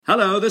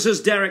Hello, this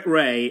is Derek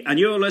Ray, and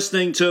you're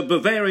listening to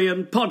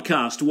Bavarian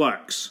Podcast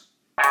Works.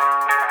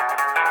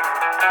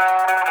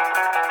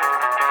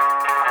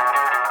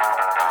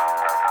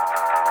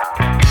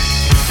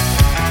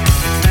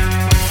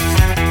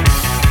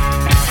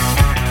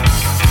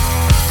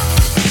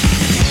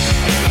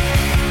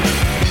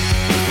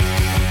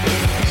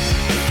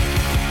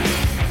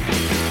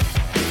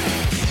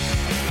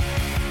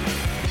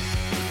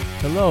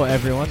 Hello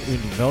everyone,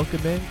 and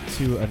welcome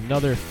to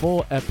another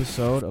full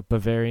episode of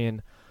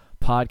Bavarian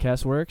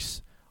Podcast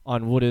Works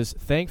on what is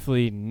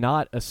thankfully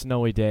not a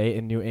snowy day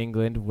in New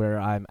England, where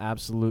I'm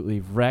absolutely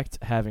wrecked,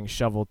 having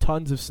shoveled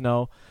tons of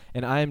snow,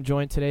 and I am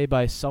joined today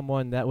by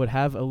someone that would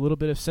have a little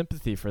bit of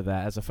sympathy for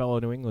that as a fellow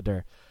New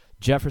Englander.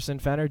 Jefferson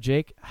Fenner.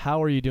 Jake,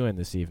 how are you doing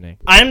this evening?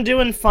 I'm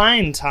doing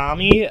fine,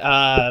 Tommy.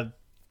 I'm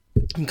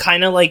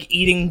kind of like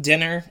eating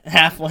dinner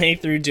halfway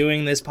through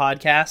doing this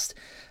podcast,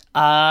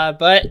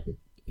 but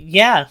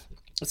yeah,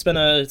 it's been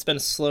a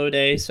slow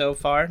day so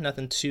far.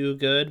 Nothing too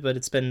good, but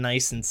it's been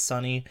nice and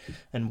sunny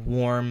and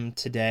warm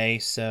today.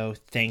 So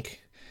thank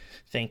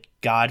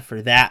God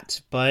for that.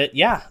 But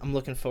yeah, I'm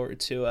looking forward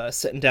to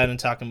sitting down and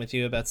talking with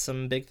you about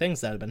some big things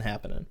that have been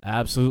happening.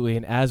 Absolutely,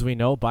 and as we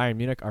know, Bayern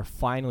Munich are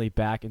finally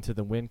back into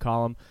the win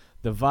column.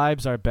 The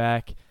vibes are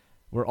back.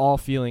 We're all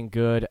feeling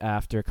good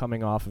after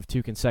coming off of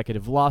 2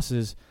 consecutive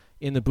losses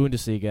in the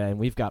Bundesliga, and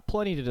we've got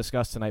plenty to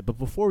discuss tonight. But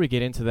before we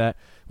get into that,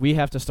 we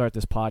have to start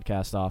this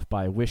podcast off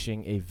by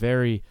wishing a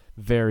very,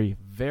 very,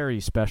 very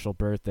special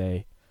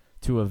birthday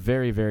to a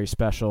very, very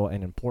special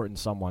and important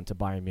someone to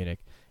Bayern Munich.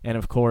 And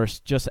of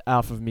course, just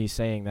off of me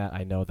saying that,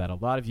 I know that a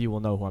lot of you will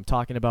know who I'm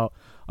talking about.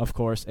 Of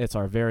course, it's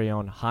our very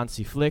own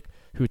Hansi Flick,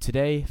 who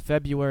today,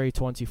 February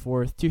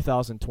 24th,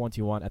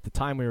 2021, at the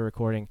time we were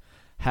recording,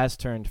 has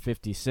turned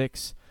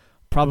 56.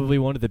 Probably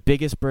one of the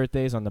biggest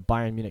birthdays on the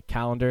Bayern Munich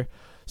calendar.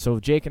 So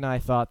Jake and I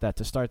thought that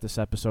to start this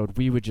episode,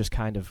 we would just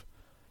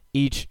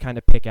each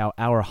pick out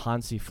our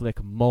Hansi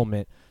Flick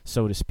moment,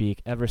 so to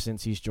speak, ever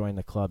since he's joined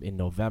the club in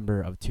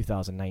November of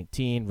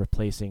 2019,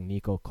 replacing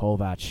Niko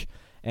Kovac.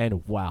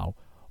 And wow,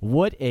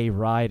 what a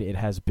ride it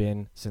has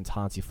been since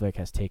Hansi Flick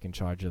has taken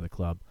charge of the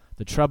club.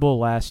 The treble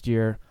last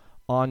year,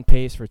 on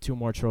pace for 2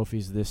 more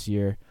trophies this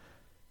year.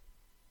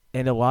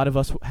 And a lot of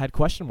us had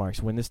question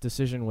marks when this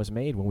decision was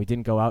made, when we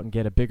didn't go out and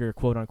get a bigger,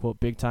 quote-unquote,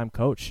 big-time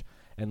coach.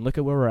 And look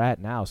at where we're at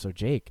now. So,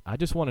 Jake, I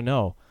just want to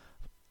know,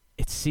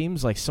 it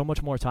seems like so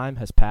much more time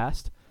has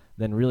passed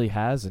than really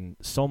has, and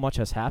so much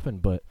has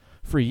happened. But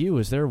for you,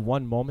 is there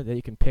one moment that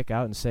you can pick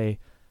out and say,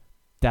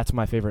 that's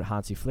my favorite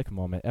Hansi Flick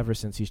moment ever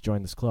since he's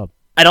joined this club?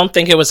 I don't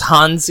think it was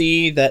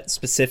Hansi that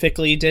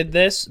specifically did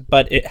this,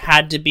 but it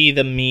had to be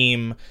the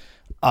meme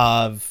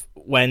of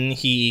when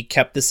he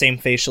kept the same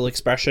facial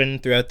expression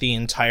throughout the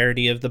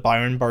entirety of the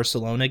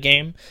Bayern-Barcelona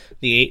game,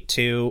 the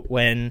 8-2,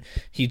 when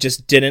he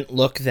just didn't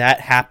look that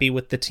happy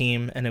with the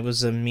team, and it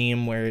was a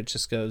meme where it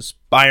just goes,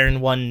 Bayern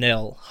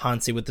 1-0,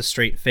 Hansi with a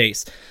straight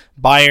face.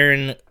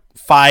 Bayern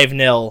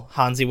 5-0,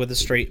 Hansi with a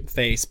straight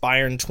face.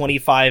 Bayern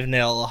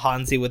 25-0,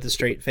 Hansi with a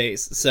straight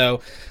face.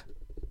 So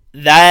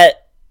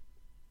that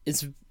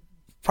is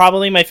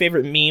probably my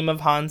favorite meme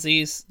of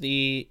Hansi's,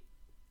 the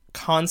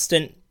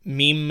constant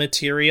meme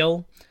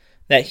material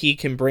that he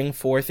can bring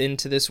forth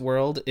into this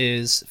world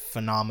is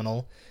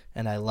phenomenal,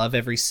 and I love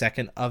every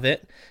second of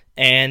it.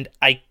 And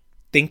I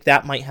think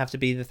that might have to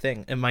be the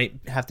thing. It might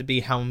have to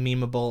be how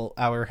memeable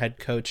our head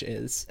coach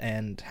is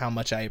and how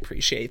much I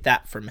appreciate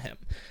that from him.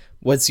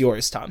 What's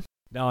yours, Tom?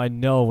 Now, I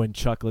know when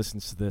Chuck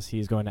listens to this,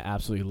 he's going to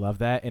absolutely love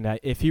that. And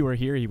if he were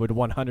here, he would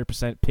 100%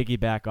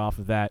 piggyback off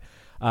of that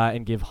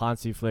and give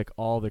Hansi Flick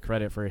all the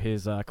credit for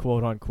his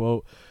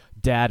quote-unquote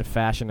dad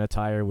fashion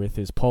attire with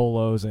his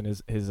polos and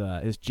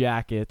his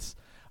jackets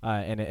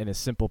and his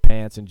simple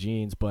pants and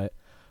jeans. But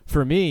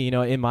for me,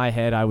 in my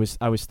head, I was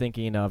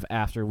thinking of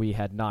after we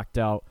had knocked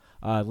out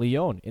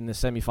Lyon in the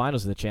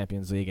semifinals of the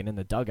Champions League, and in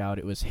the dugout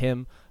it was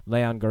him,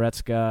 Leon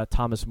Goretzka,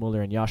 Thomas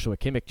Muller, and Joshua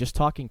Kimmich just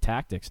talking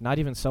tactics, not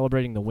even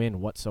celebrating the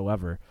win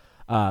whatsoever.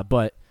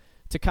 But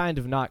to kind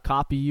of not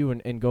copy you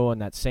and go in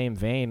that same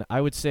vein, I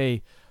would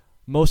say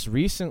most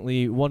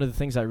recently, one of the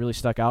things that really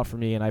stuck out for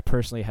me, and I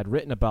personally had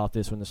written about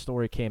this when the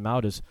story came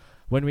out, is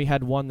when we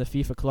had won the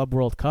FIFA Club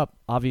World Cup.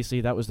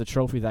 Obviously, that was the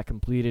trophy that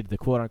completed the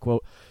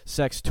quote-unquote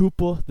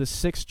sextuple, the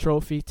 6th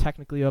trophy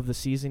technically of the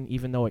season,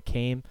 even though it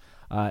came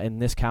in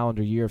this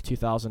calendar year of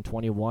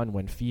 2021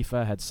 when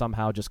FIFA had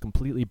somehow just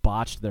completely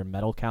botched their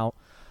medal count,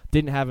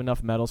 didn't have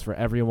enough medals for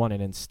everyone,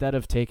 and instead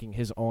of taking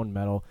his own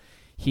medal,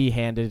 he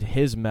handed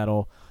his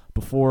medal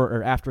before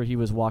or after he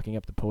was walking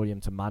up the podium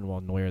to Manuel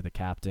Neuer, the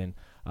captain,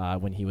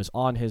 when he was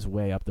on his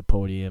way up the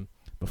podium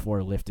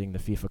before lifting the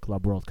FIFA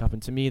Club World Cup.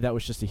 And to me, that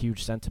was just a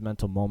huge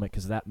sentimental moment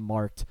because that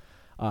marked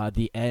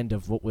the end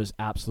of what was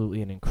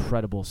absolutely an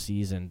incredible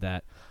season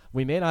that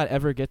we may not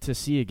ever get to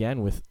see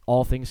again, with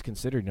all things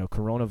considered.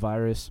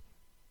 Coronavirus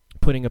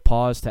putting a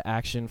pause to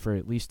action for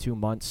at least 2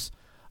 months,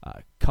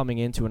 coming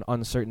into an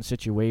uncertain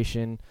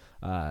situation,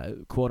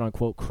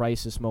 quote-unquote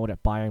crisis mode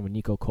at Bayern when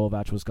Niko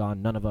Kovac was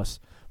gone. None of us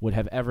would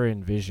have ever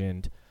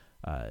envisioned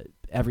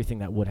everything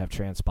that would have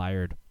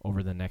transpired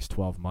over the next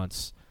 12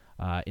 months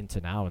into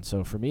now. And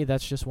so for me,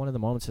 that's just one of the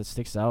moments that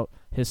sticks out,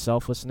 his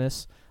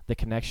selflessness, the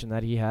connection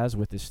that he has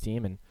with his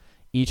team and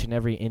each and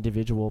every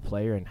individual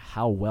player, and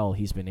how well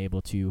he's been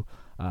able to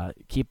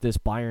keep this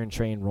Bayern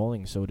train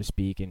rolling, so to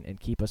speak, and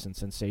keep us in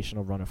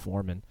sensational run of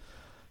form and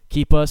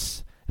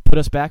put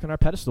us back on our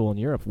pedestal in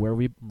Europe where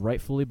we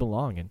rightfully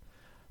belong. And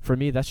for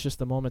me, that's just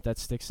the moment that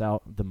sticks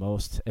out the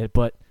most.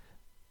 But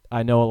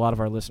I know a lot of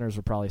our listeners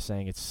are probably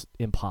saying it's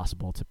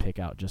impossible to pick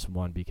out just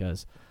one,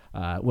 because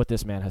what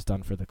this man has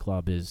done for the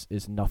club is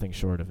nothing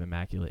short of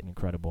immaculate and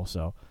incredible.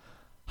 So,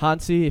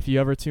 Hansi, if you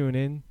ever tune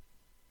in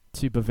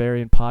to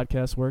Bavarian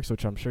Podcast Works,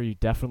 which I'm sure you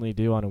definitely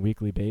do on a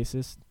weekly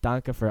basis,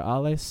 danke für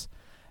alles,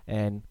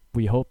 and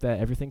we hope that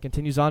everything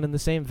continues on in the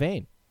same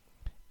vein.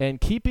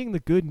 And keeping the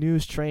good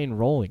news train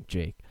rolling,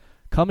 Jake,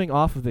 coming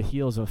off of the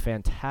heels of a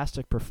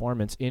fantastic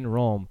performance in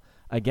Rome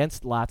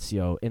against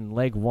Lazio in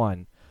leg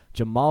 1,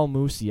 Jamal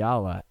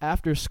Musiala,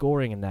 after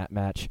scoring in that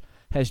match,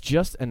 has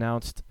just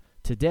announced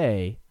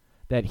today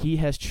that he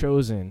has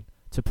chosen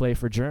to play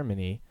for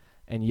Germany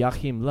and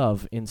Joachim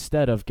Löw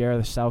instead of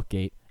Gareth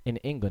Southgate in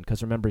England,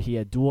 because remember, he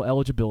had dual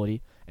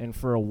eligibility, and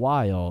for a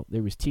while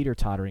there was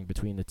teeter-tottering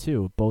between the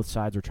two. Both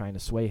sides were trying to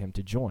sway him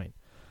to join,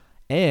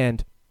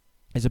 and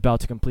is about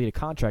to complete a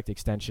contract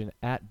extension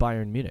at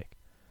Bayern Munich.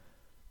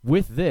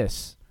 With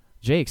this,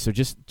 Jake, so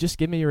just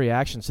give me your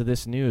reactions to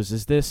this news.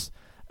 Is this,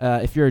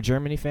 if you're a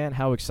Germany fan,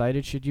 how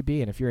excited should you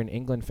be? And if you're an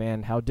England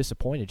fan, how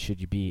disappointed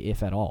should you be,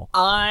 if at all?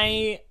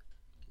 I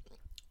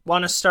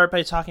want to start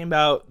by talking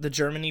about the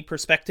Germany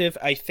perspective.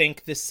 I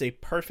think this is a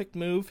perfect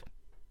move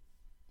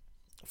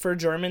for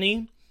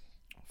Germany,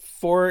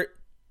 for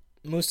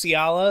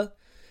Musiala,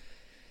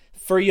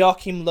 for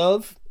Joachim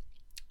Löw,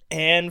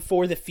 and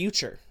for the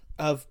future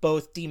of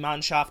both Die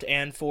Mannschaft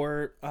and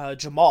for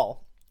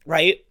Jamal,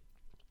 right?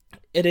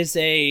 It is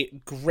a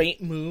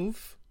great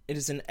move. It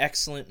is an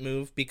excellent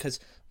move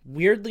because,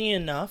 weirdly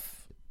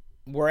enough,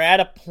 we're at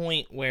a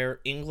point where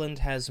England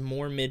has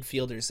more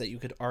midfielders that you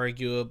could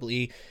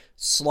arguably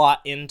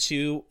slot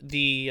into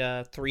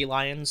the Three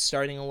Lions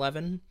starting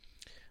 11,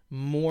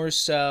 more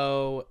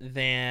so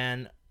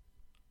than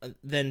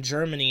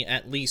Germany,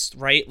 at least,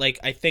 right? Like,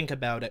 I think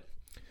about it.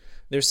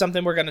 There's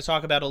something we're going to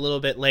talk about a little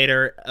bit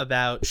later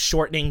about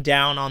shortening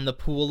down on the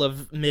pool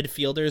of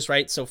midfielders,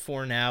 right? So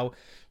for now,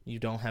 you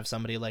don't have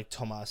somebody like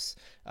Thomas.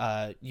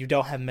 You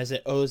don't have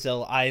Mesut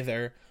Ozil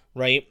either,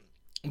 right?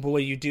 But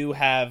what you do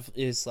have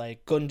is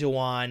like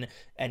Gundogan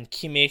and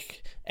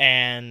Kimmich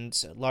and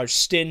Lars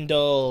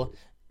Stindl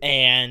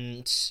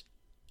and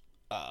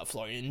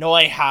Florian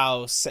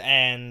Neuhaus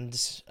and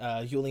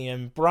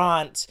Julian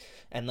Brandt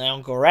and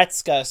Leon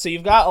Goretzka. So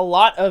you've got a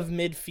lot of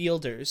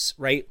midfielders,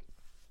 right,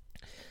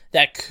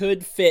 that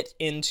could fit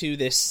into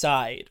this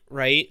side,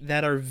 right,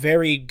 that are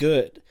very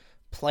good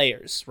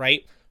players,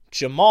 right?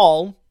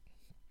 Jamal,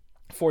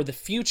 for the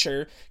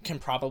future, can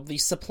probably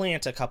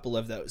supplant a couple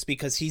of those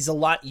because he's a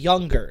lot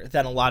younger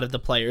than a lot of the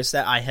players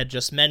that I had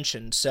just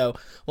mentioned. So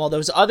while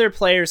those other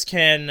players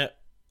can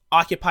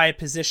occupy a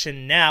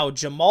position now,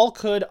 Jamal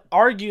could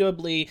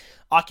arguably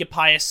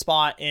occupy a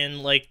spot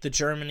in like the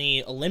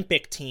Germany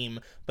Olympic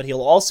team, but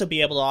he'll also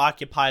be able to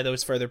occupy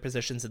those further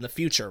positions in the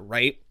future,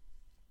 right?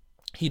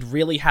 He'd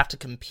really have to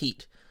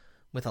compete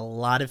with a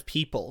lot of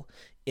people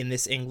in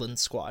this England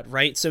squad,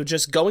 right? So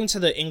just going to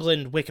the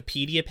England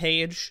Wikipedia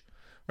page,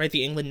 right,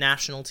 the England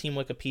national team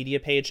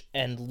Wikipedia page,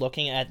 and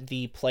looking at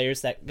the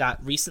players that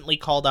got recently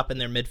called up in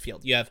their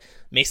midfield. You have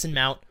Mason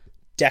Mount,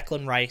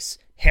 Declan Rice,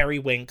 Harry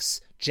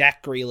Winks,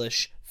 Jack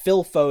Grealish,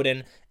 Phil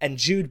Foden, and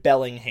Jude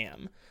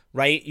Bellingham,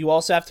 right? You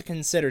also have to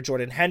consider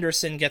Jordan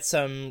Henderson gets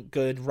some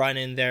good run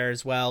in there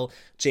as well,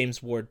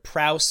 James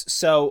Ward-Prowse.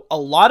 So a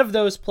lot of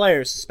those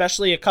players,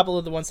 especially a couple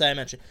of the ones that I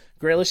mentioned,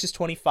 Grealish is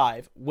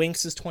 25,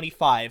 Winks is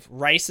 25,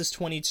 Rice is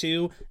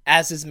 22,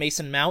 as is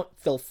Mason Mount,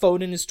 Phil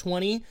Foden is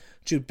 20,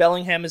 Jude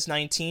Bellingham is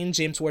 19,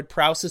 James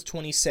Ward-Prowse is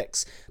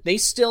 26. They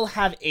still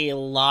have a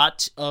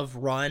lot of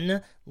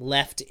run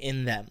left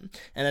in them.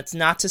 And that's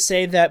not to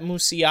say that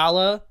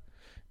Musiala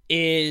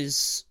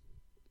is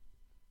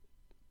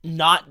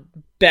not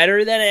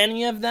better than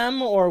any of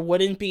them or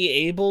wouldn't be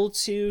able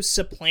to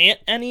supplant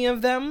any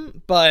of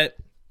them, but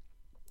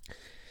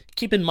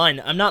keep in mind,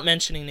 I'm not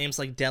mentioning names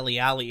like Dele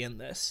Alli in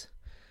this.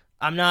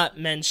 I'm not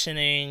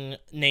mentioning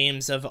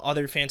names of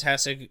other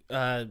fantastic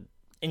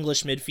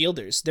English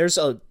midfielders. There's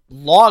a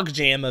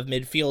logjam of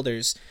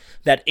midfielders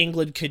that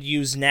England could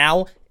use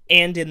now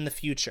and in the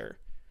future.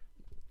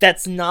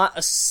 That's not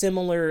a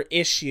similar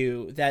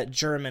issue that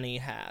Germany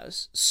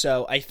has.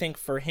 So I think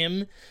for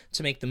him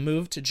to make the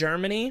move to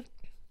Germany,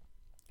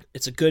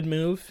 it's a good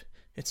move.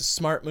 It's a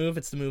smart move.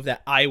 It's the move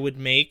that I would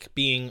make,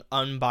 being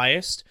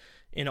unbiased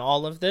in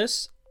all of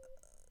this.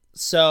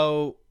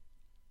 So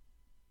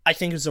I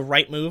think it's a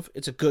right move.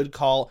 It's a good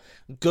call.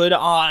 Good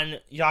on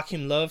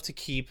Joachim Löw to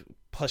keep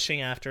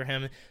pushing after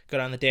him. Good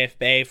on the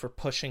DFB for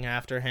pushing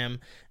after him.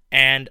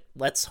 And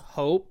let's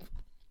hope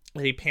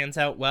that he pans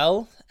out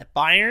well at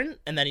Bayern,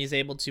 and that he's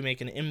able to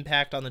make an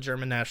impact on the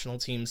German national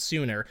team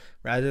sooner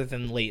rather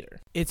than later.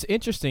 It's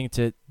interesting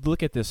to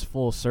look at this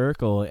full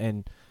circle,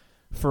 and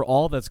for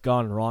all that's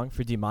gone wrong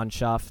for Die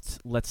Mannschaft,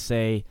 let's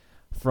say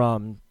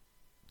from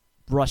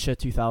Russia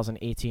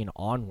 2018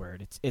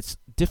 onward, it's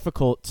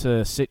difficult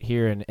to sit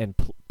here and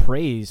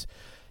praise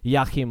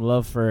Joachim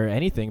Löw for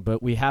anything,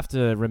 but we have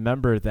to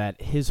remember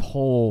that his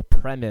whole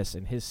premise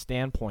and his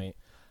standpoint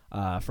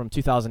from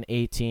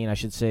 2018, I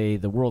should say,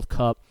 the World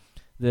Cup,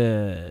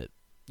 the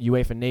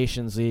UEFA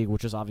Nations League,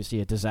 which was obviously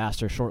a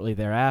disaster shortly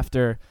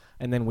thereafter,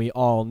 and then we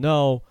all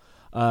know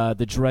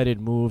the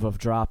dreaded move of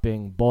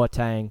dropping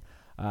Boateng,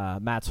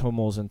 Mats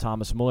Hummels, and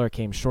Thomas Muller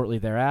came shortly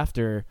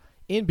thereafter,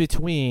 in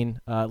between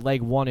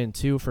leg 1 and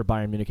 2 for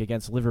Bayern Munich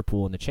against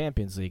Liverpool in the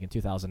Champions League in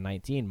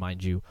 2019,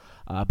 mind you.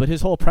 But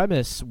his whole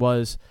premise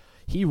was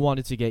he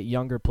wanted to get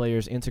younger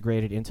players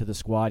integrated into the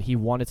squad. He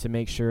wanted to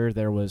make sure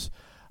there was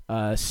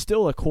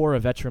still a core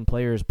of veteran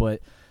players,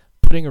 but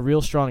putting a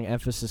real strong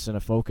emphasis and a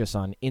focus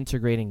on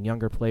integrating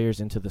younger players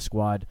into the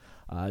squad.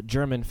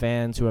 German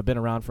fans who have been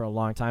around for a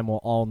long time will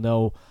all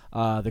know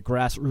the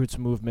grassroots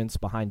movements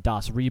behind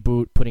Das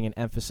Reboot, putting an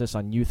emphasis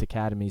on youth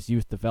academies,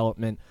 youth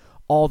development,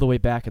 all the way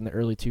back in the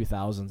early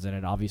 2000s, and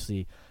it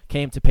obviously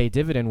came to pay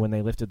dividend when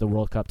they lifted the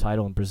World Cup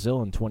title in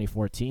Brazil in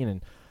 2014.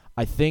 And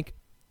I think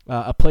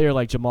a player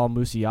like Jamal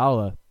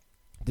Musiala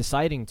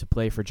deciding to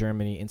play for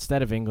Germany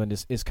instead of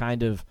England is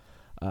kind of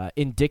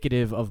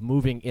indicative of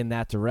moving in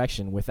that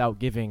direction without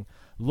giving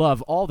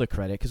Löw all the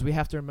credit, because we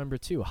have to remember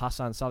too,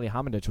 Hasan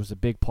Salihamidzic was a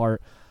big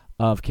part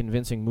of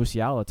convincing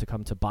Musiala to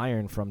come to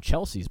Bayern from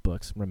Chelsea's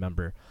books,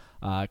 remember,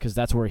 because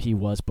that's where he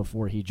was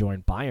before he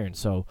joined Bayern.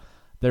 So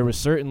there was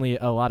certainly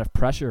a lot of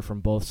pressure from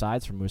both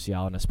sides from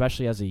Musiala, and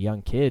especially as a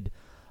young kid,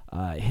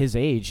 his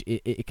age,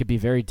 it could be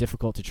very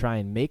difficult to try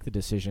and make the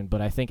decision,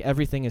 but I think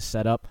everything is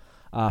set up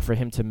for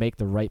him to make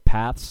the right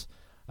paths,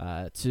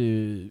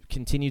 to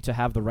continue to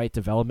have the right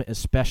development,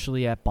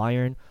 especially at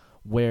Bayern,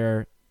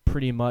 where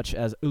pretty much,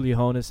 as Uli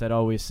Hoeneß had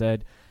always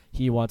said,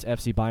 he wants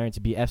FC Bayern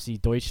to be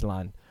FC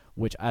Deutschland,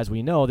 which, as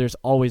we know, there's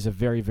always a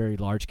very, very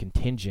large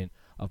contingent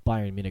of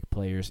Bayern Munich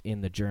players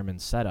in the German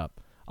setup,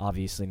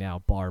 obviously now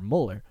bar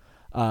Muller.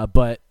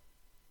 But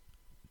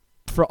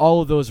for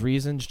all of those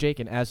reasons, Jake,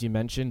 and as you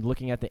mentioned,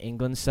 looking at the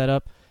England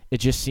setup, it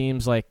just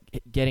seems like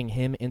getting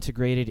him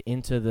integrated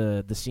into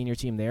the senior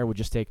team there would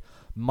just take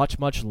much,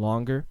 much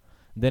longer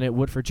than it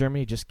would for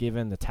Germany, just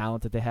given the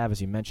talent that they have.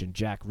 As you mentioned,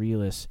 Jack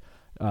Grealish,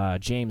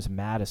 James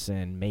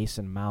Maddison,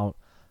 Mason Mount,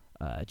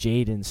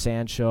 Jadon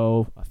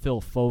Sancho, Phil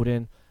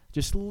Foden,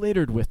 just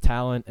littered with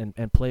talent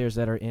and players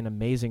that are in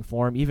amazing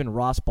form. Even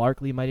Ross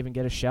Barkley might even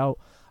get a shout.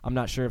 I'm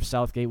not sure if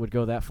Southgate would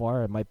go that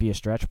far. It might be a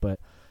stretch, but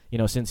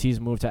since he's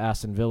moved to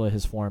Aston Villa,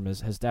 his form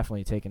has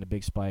definitely taken a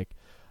big spike.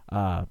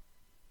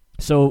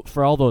 So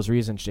for all those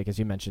reasons, Jake, as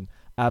you mentioned,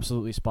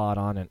 absolutely spot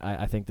on, and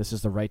I think this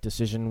is the right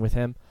decision with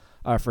him,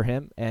 for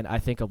him, and I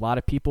think a lot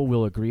of people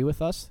will agree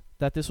with us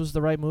that this was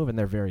the right move, and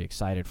they're very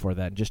excited for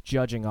that. And just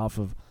judging off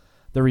of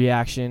the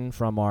reaction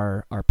from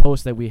our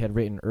post that we had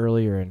written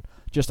earlier and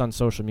just on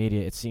social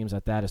media, it seems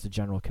that is the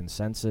general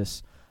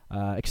consensus,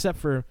 except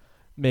for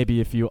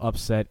maybe a few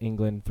upset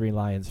England Three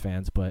Lions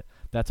fans, but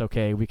that's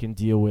okay. We can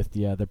deal with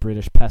the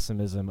British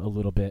pessimism a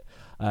little bit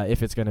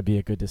if it's going to be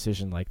a good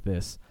decision like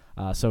this.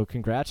 So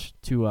congrats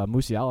to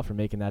Musiala for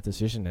making that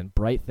decision, and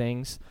bright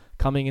things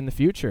coming in the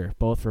future,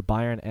 both for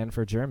Bayern and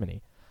for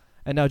Germany.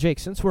 And now, Jake,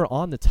 since we're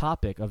on the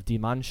topic of Die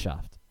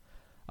Mannschaft,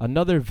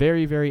 another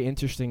very, very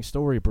interesting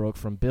story broke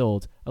from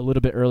Bild a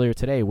little bit earlier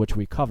today, which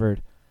we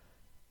covered,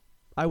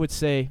 I would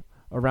say,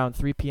 around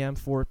 3 p.m.,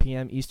 4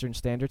 p.m. Eastern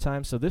Standard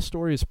Time. So this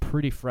story is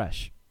pretty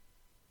fresh.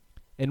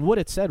 And what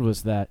it said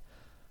was that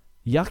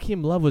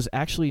Joachim Löw was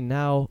actually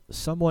now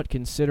somewhat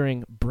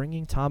considering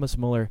bringing Thomas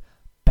Muller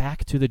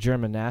back to the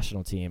German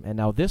national team. And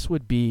now this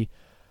would be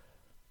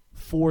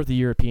for the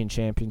European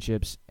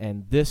Championships,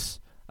 and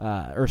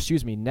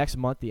next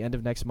month, the end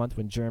of next month,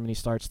 when Germany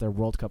starts their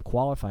World Cup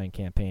qualifying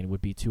campaign,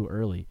 would be too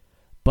early.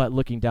 But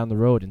looking down the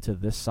road into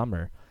this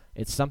summer,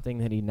 it's something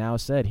that he now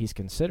said he's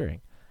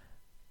considering.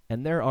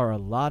 And there are a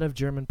lot of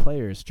German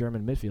players,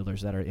 German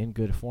midfielders, that are in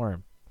good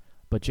form.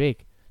 But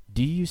Jake,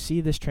 do you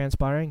see this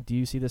transpiring? Do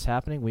you see this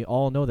happening? We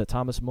all know that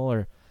Thomas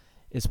Muller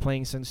is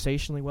playing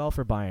sensationally well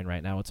for Bayern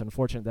right now. It's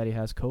unfortunate that he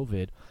has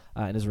COVID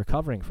and is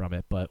recovering from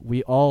it, but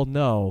we all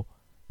know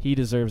he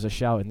deserves a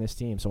shout in this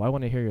team. So I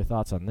want to hear your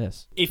thoughts on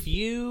this. If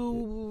you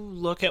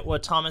look at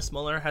what Thomas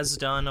Muller has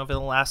done over the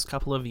last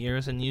couple of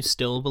years and you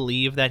still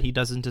believe that he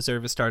doesn't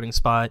deserve a starting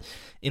spot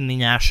in the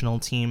national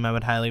team, I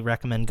would highly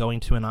recommend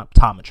going to an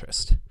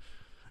optometrist,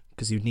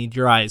 because you need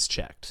your eyes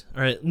checked.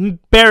 Or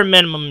at bare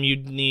minimum,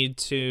 you'd need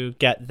to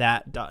get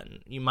that done.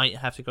 You might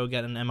have to go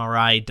get an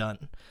MRI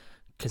done,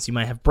 because you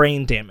might have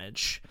brain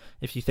damage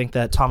if you think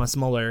that Thomas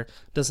Muller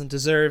doesn't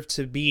deserve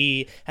to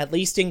be at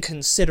least in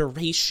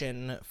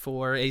consideration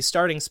for a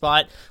starting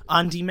spot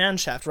on Die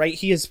Mannschaft, right?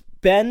 He has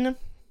been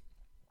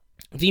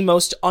the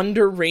most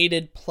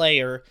underrated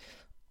player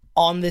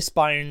on this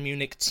Bayern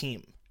Munich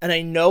team. And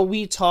I know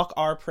we talk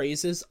our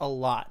praises a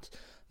lot,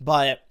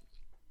 but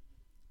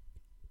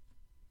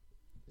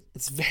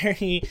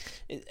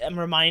I'm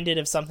reminded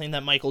of something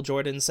that Michael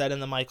Jordan said in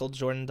the Michael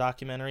Jordan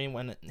documentary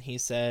when he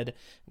said,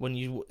 when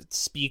you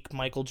speak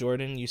Michael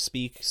Jordan, you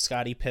speak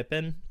Scottie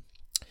Pippen.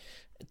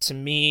 To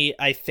me,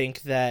 I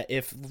think that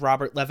if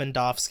Robert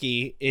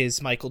Lewandowski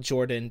is Michael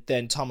Jordan,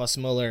 then Thomas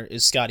Muller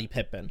is Scottie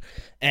Pippen.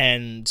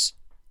 And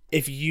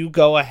if you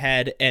go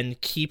ahead and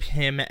keep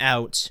him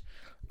out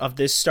of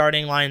this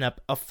starting lineup,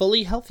 a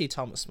fully healthy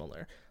Thomas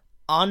Muller,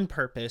 on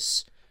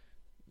purpose,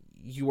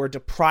 you are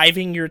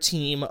depriving your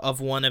team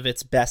of one of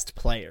its best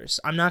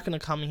players. I'm not going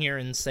to come here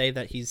and say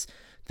that he's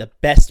the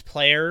best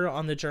player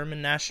on the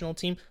German national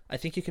team. I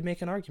think you could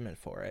make an argument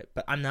for it,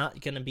 but I'm not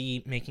going to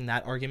be making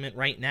that argument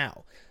right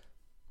now.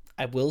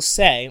 I will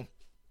say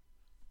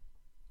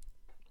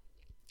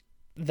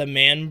the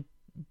man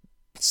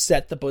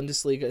set the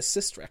Bundesliga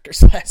assist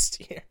records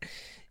last year.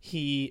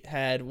 He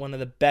had one of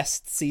the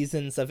best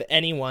seasons of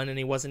anyone, and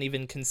he wasn't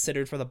even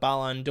considered for the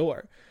Ballon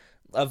d'Or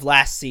of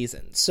last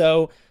season.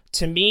 So,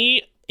 to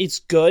me, it's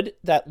good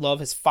that Love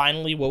has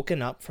finally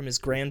woken up from his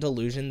grand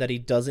illusion that he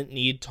doesn't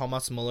need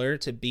Thomas Muller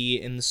to be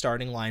in the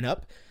starting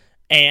lineup.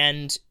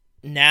 And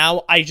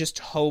now I just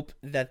hope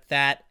that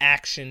that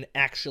action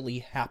actually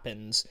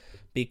happens,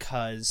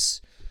 because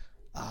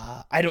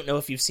I don't know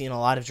if you've seen a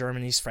lot of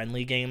Germany's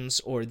friendly games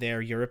or their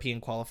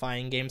European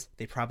qualifying games.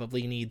 They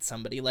probably need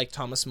somebody like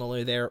Thomas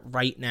Muller there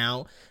right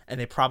now, and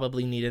they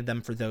probably needed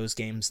them for those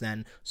games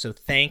then. So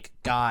thank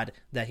God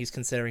that he's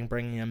considering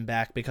bringing him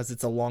back, because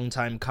it's a long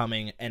time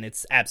coming, and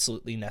it's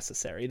absolutely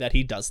necessary that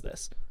he does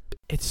this.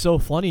 It's so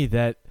funny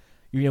that,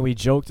 we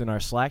joked in our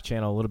Slack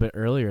channel a little bit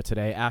earlier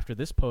today after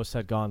this post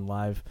had gone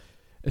live.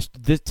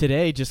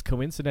 Today just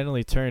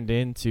coincidentally turned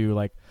into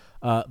like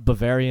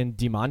Bavarian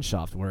Die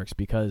Mannschaft works,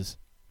 because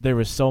there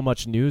was so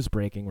much news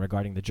breaking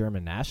regarding the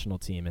German national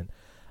team.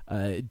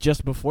 And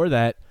just before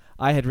that,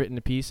 I had written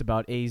a piece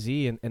about AZ,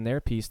 and in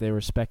their piece they were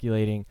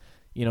speculating,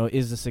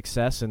 is the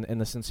success and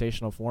the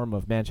sensational form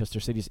of Manchester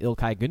City's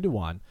İlkay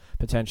Gündoğan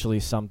potentially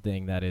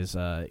something that is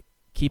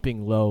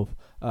keeping Love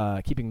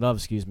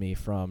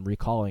from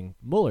recalling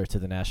Muller to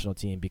the national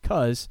team,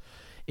 because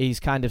he's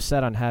kind of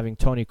set on having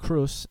Toni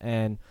Kroos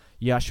and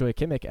Joshua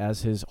Kimmich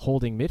as his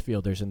holding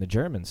midfielders in the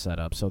German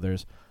setup. So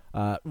there's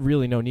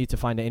really no need to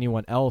find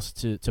anyone else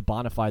to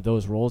bonify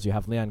those roles. You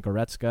have Leon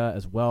Goretzka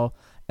as well.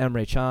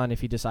 Emre Can,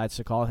 if he decides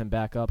to call him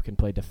back up, can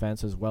play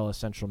defense as well as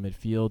central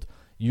midfield.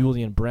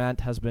 Julian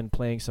Brandt has been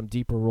playing some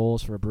deeper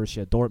roles for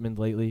Borussia Dortmund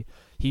lately.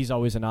 He's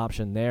always an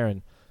option there.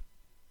 And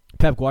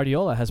Pep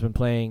Guardiola has been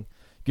playing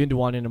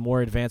Gündoğan in a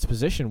more advanced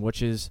position,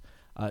 which is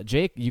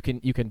Jake, you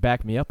can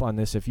back me up on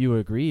this if you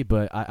agree,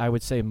 but I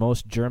would say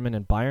most German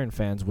and Bayern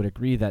fans would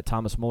agree that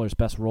Thomas Muller's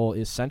best role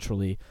is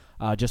centrally,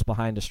 just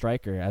behind a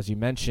striker, as you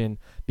mentioned,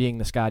 being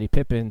the Scottie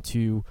Pippen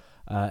to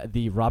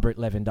the Robert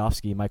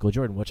Lewandowski Michael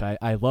Jordan, which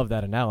I love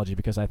that analogy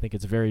because I think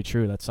it's very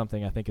true. That's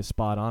something I think is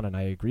spot on and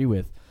I agree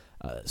with.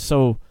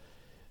 So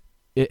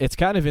it's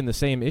kind of in the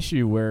same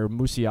issue where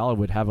Musiala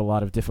would have a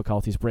lot of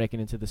difficulties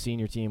breaking into the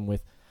senior team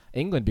with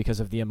England because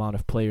of the amount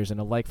of players in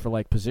a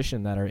like-for-like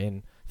position that are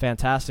in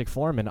fantastic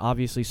form, and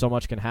obviously so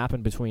much can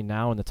happen between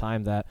now and the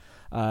time that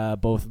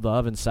both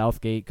Love and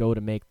Southgate go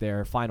to make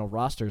their final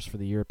rosters for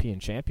the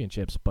European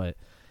Championships. But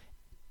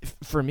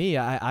for me,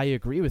 I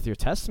agree with your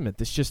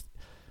testament. It's just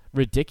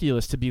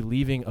ridiculous to be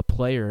leaving a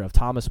player of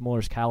Thomas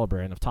Muller's caliber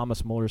and of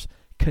Thomas Muller's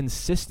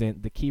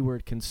consistent, the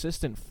keyword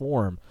consistent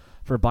form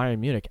for Bayern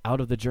Munich out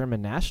of the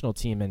German national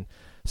team. And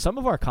some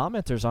of our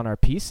commenters on our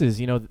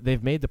pieces,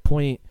 they've made the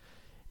point,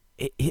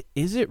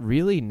 is it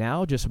really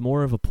now just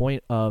more of a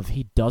point of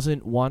he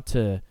doesn't want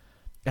to,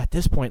 at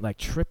this point, like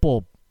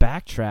triple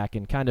backtrack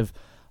and kind of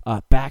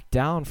back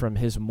down from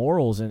his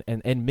morals and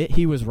admit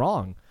he was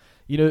wrong?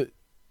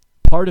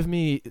 Part of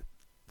me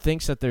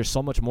thinks that there's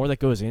so much more that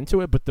goes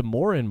into it, but the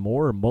more and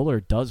more Muller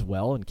does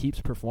well and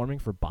keeps performing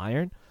for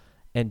Bayern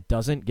and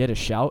doesn't get a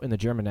shout in the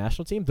German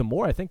national team, the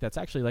more I think that's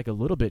actually like a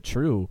little bit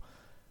true.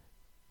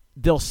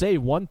 They'll say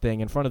one thing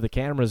in front of the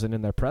cameras and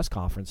in their press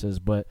conferences,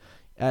 but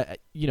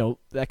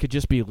that could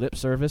just be lip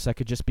service. That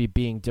could just be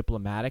being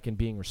diplomatic and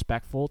being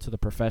respectful to the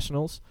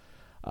professionals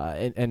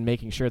and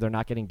making sure they're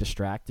not getting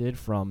distracted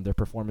from their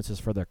performances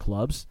for their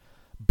clubs.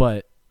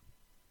 But,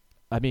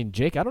 I mean,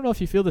 Jake, I don't know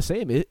if you feel the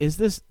same. Is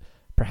this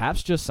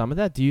perhaps just some of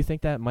that? Do you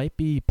think that might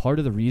be part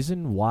of the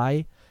reason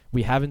why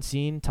we haven't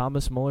seen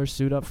Thomas Muller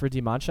suit up for Die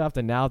Mannschaft,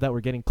 and now that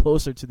we're getting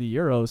closer to the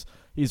Euros,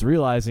 he's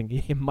realizing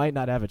he might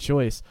not have a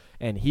choice,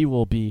 and he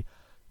will be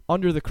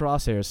under the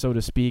crosshairs, so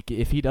to speak,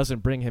 if he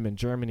doesn't bring him in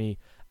Germany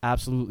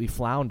absolutely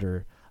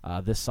flounder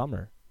this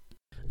summer?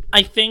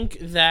 I think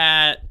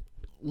that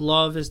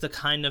Love is the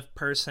kind of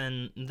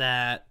person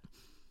that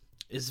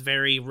is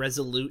very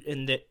resolute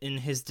in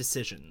his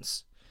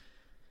decisions.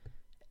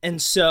 And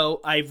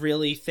so I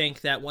really think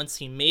that once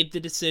he made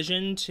the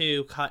decision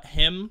to cut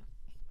him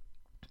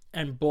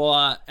and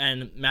Boa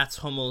and Mats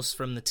Hummels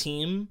from the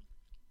team,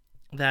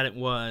 that it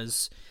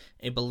was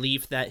a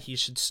belief that he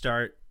should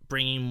start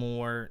bringing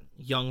more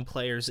young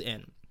players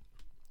in,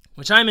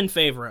 which I'm in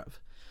favor of.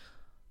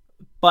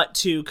 But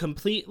to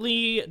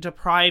completely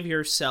deprive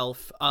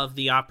yourself of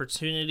the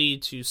opportunity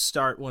to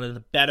start one of the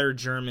better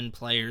German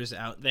players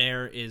out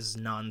there is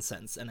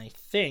nonsense. And I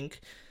think,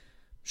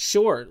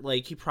 sure,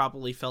 like, he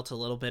probably felt a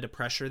little bit of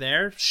pressure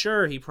there.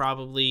 Sure, he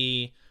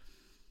probably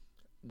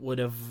would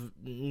have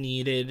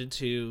needed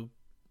to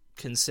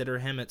consider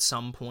him at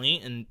some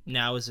point, and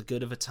now is as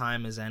good of a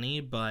time as any.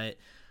 But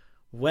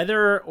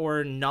whether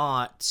or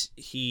not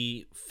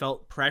he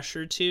felt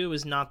pressure to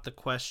is not the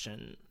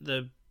question.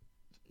 The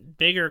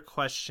bigger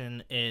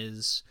question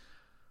is,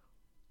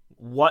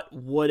 what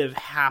would have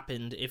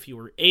happened if you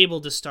were able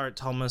to start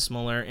Thomas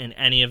Muller in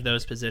any of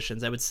those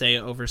positions? I would say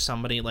over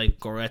somebody like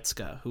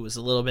Goretzka, who was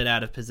a little bit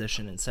out of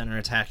position in center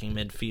attacking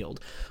midfield,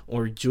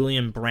 or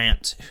Julian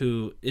Brandt,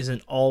 who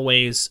isn't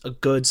always a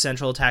good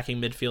central attacking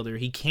midfielder.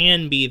 He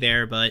can be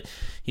there, but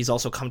he's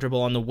also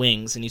comfortable on the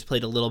wings, and he's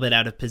played a little bit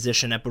out of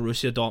position at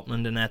Borussia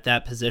Dortmund and at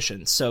that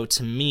position. So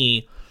to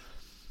me,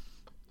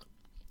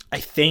 I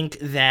think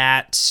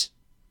that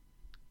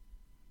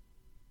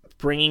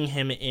bringing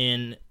him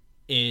in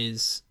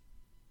is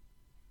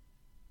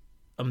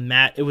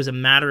it was a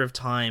matter of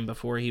time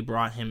before he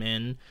brought him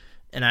in,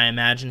 and I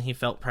imagine he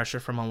felt pressure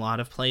from a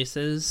lot of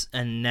places,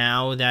 and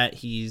now that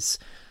he's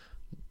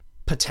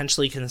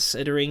potentially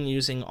considering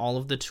using all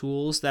of the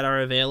tools that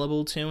are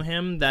available to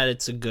him, that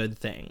it's a good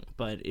thing.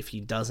 But if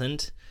he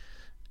doesn't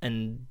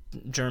and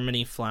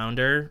Germany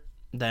flounder,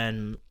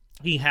 then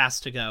he has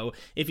to go.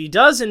 If he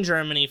does and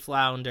Germany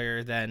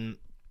flounder, then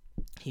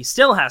he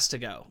still has to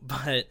go.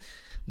 But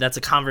that's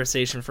a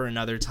conversation for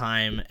another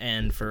time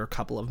and for a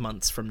couple of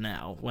months from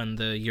now when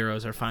the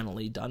Euros are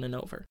finally done and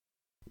over.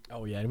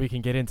 Oh, yeah, and we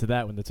can get into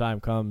that when the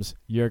time comes.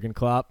 Jurgen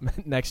Klopp,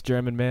 next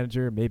German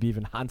manager, maybe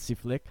even Hansi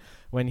Flick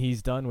when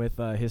he's done with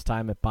his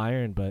time at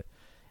Bayern. But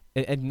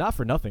and not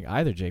for nothing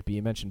either, JP.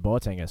 You mentioned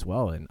Boateng as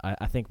well, and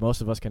I think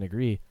most of us can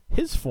agree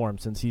his form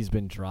since he's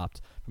been dropped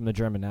from the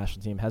German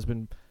national team has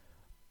been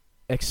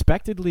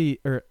unexpectedly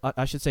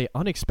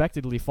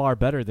far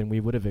better than we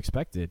would have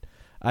expected.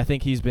 I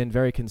think he's been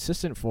very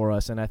consistent for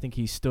us, and I think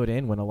he stood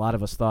in when a lot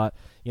of us thought,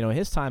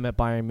 his time at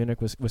Bayern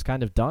Munich was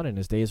kind of done and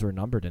his days were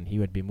numbered and he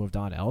would be moved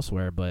on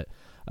elsewhere. But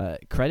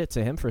credit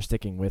to him for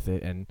sticking with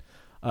it, and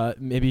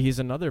maybe he's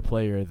another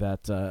player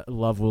that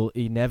Love will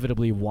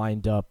inevitably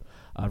wind up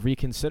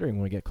reconsidering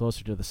when we get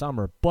closer to the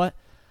summer. But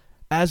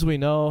as we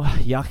know,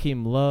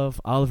 Joachim Löw,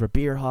 Oliver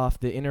Bierhoff,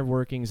 the inner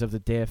workings of the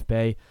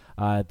DFB,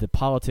 the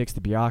politics,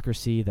 the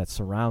bureaucracy that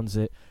surrounds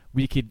it,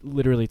 we could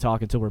literally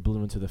talk until we're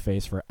blue into the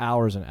face for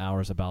hours and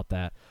hours about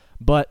that.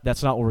 But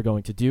that's not what we're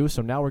going to do.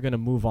 So now we're going to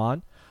move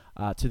on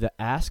to the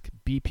Ask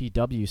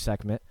BPW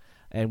segment,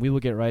 and we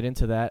will get right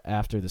into that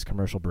after this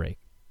commercial break.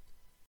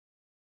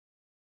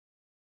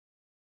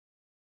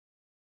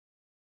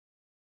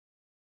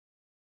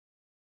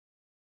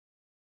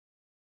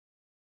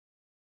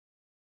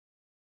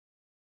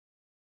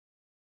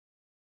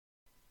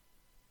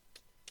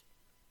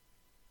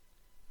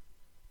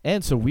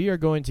 And so we are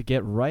going to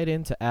get right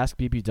into Ask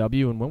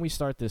BPW, and when we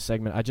start this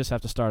segment, I just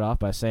have to start off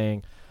by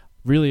saying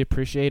really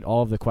appreciate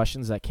all of the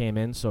questions that came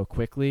in so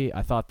quickly.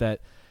 I thought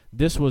that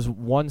this was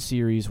one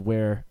series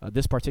where,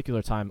 this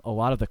particular time, a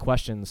lot of the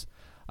questions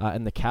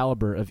and the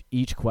caliber of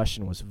each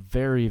question was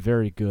very,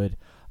 very good.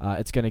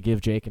 It's going to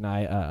give Jake and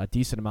I a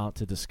decent amount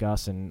to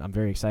discuss, and I'm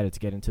very excited to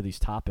get into these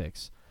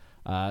topics.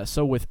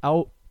 So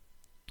without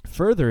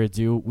further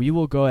ado, we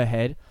will go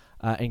ahead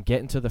and get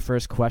into the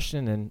first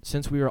question. And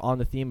since we were on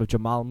the theme of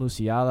Jamal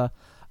Musiala,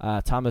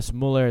 Thomas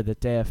Muller, the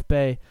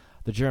DFB,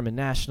 the German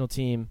national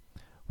team,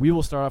 we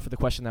will start off with a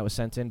question that was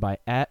sent in by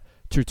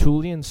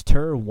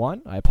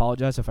 @Tertullians1. I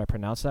apologize if I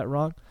pronounced that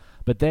wrong,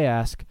 but they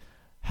ask,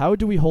 how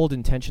do we hold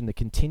in tension the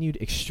continued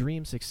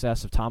extreme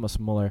success of Thomas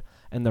Muller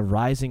and the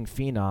rising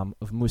phenom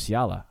of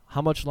Musiala?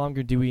 How much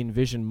longer do we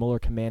envision Muller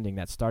commanding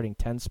that starting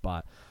 10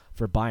 spot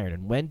for Bayern,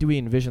 and when do we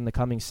envision the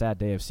coming sad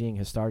day of seeing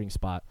his starting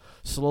spot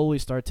slowly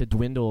start to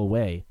dwindle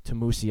away to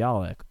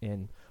Musiala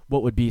in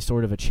what would be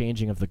sort of a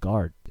changing of the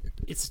guard?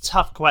 It's a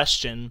tough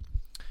question,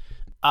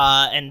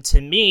 and to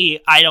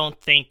me, I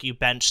don't think you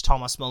bench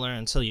Thomas Muller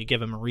until you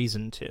give him a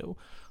reason to,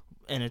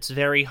 and it's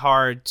very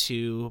hard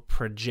to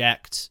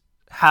project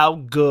how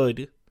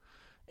good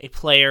a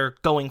player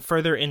going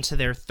further into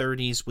their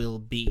 30s will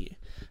be.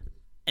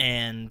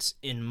 And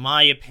in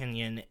my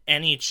opinion,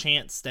 any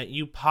chance that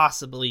you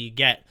possibly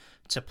get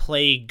to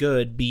play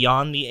good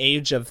beyond the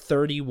age of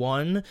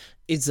 31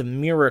 is a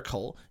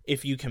miracle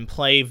if you can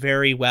play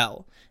very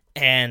well.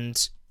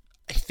 And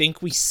I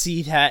think we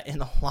see that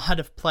in a lot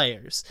of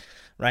players,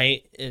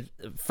 right?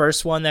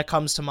 First one that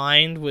comes to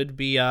mind would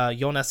be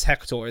Jonas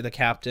Hector, the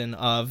captain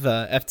of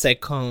FC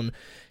Köln.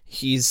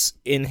 He's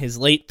in his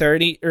late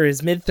 30s or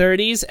his mid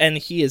 30s, and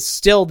he is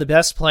still the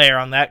best player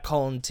on that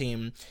Köln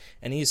team,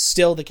 and he's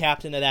still the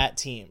captain of that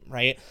team,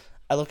 right?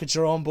 I look at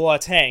Jerome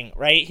Boateng,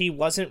 right? He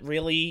wasn't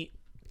really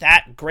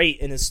that great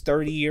in his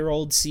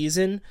 30-year-old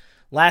season.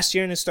 Last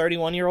year in his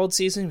 31-year-old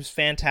season, he was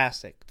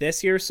fantastic.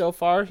 This year so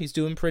far, he's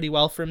doing pretty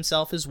well for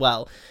himself as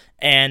well,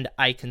 and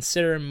I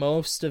consider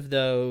most of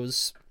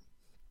those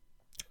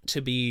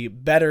to be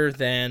better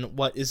than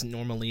what is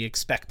normally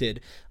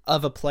expected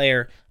of a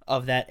player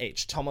of that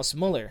age. Thomas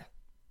Müller,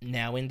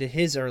 now into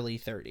his early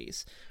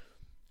 30s.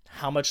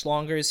 How much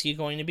longer is he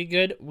going to be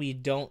good? We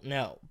don't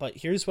know. But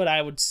here's what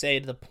I would say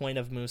to the point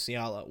of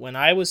Musiala. When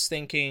I was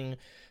thinking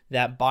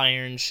that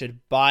Bayern should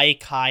buy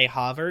Kai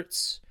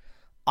Havertz,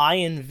 I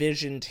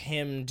envisioned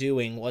him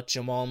doing what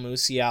Jamal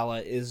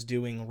Musiala is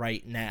doing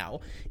right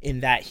now, in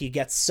that he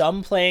gets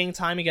some playing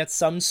time, he gets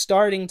some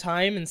starting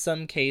time in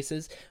some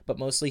cases, but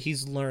mostly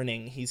he's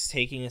learning. He's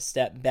taking a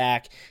step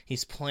back.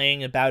 He's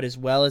playing about as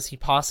well as he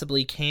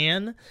possibly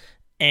can,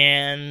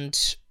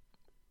 and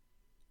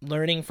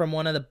learning from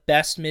one of the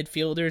best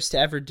midfielders to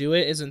ever do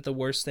it isn't the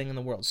worst thing in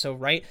the world. So,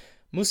 right,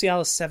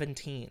 Musiala's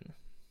 17,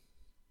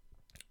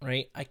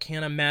 right? I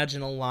can't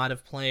imagine a lot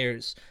of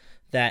players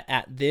that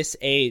at this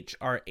age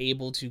are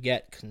able to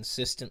get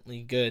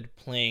consistently good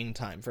playing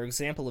time. For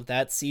example, of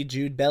that, see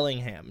Jude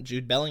Bellingham.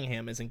 Jude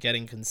Bellingham isn't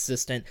getting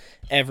consistent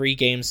every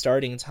game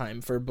starting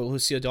time for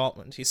Borussia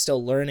Dortmund. He's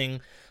still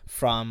learning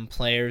from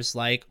players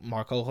like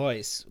Marco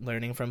Reus,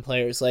 learning from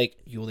players like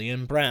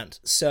Julian Brandt.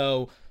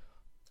 So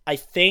I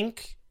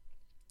think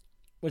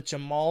with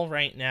Jamal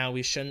right now,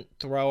 we shouldn't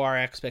throw our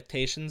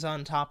expectations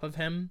on top of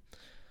him,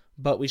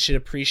 but we should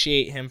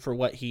appreciate him for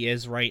what he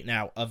is right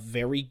now, a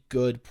very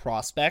good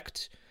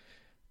prospect.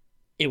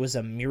 It was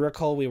a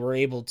miracle we were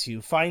able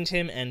to find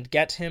him and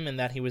get him, and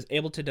that he was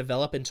able to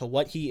develop into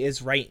what he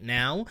is right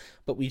now,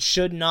 but we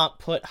should not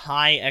put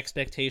high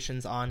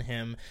expectations on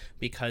him,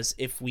 because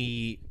if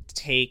we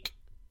take,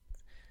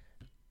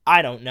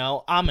 I don't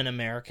know, I'm an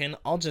American,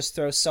 I'll just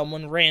throw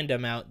someone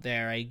random out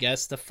there, I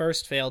guess the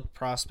first failed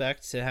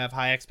prospect to have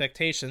high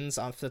expectations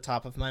off the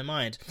top of my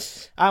mind.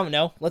 I don't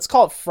know, let's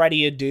call it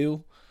Freddie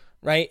Adu.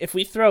 Right? If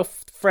we throw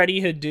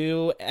Freddie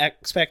Adu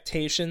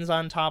expectations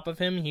on top of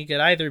him, he could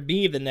either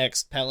be the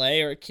next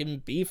Pele or it can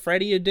be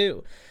Freddie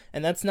Adu.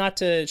 And that's not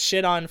to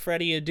shit on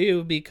Freddie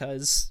Adu,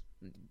 because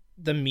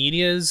the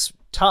media is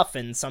tough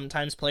and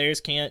sometimes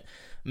players can't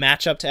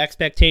match up to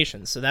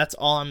expectations. So that's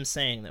all I'm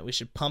saying, that we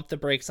should pump the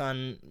brakes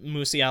on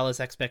Musiala's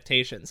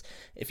expectations.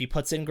 If he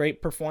puts in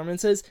great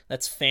performances,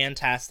 that's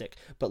fantastic.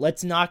 But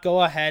let's not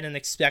go ahead and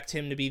expect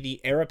him to be the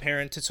heir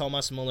apparent to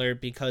Thomas Müller,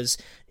 because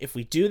if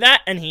we do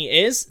that and he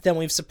is, then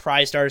we've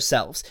surprised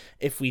ourselves.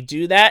 If we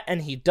do that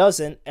and he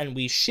doesn't and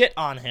we shit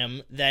on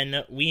him,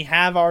 then we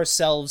have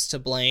ourselves to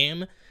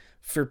blame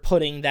for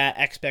putting that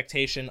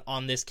expectation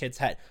on this kid's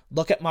head.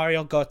 Look at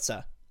Mario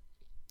Götze.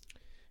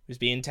 Was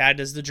being tagged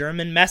as the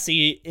German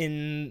Messi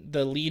in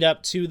the lead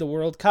up to the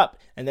World Cup,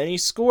 and then he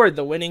scored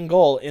the winning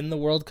goal in the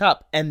World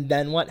Cup. And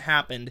then what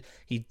happened?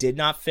 He did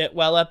not fit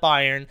well at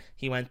Bayern.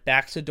 He went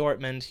back to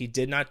Dortmund. He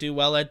did not do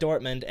well at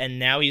Dortmund, and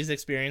now he's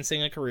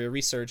experiencing a career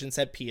resurgence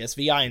at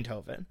PSV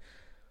Eindhoven.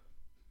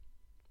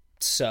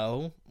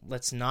 So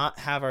let's not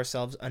have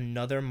ourselves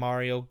another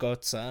Mario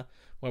Götze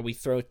where we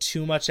throw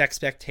too much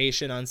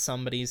expectation on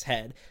somebody's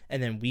head,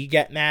 and then we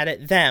get mad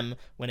at them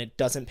when it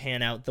doesn't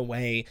pan out the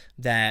way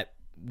that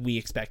we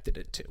expected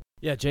it to.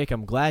 Yeah, Jake,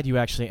 I'm glad you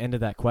actually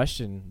ended that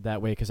question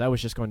that way, because I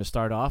was just going to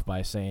start off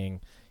by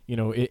saying, you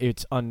know,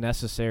 it's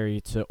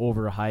unnecessary to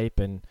overhype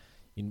and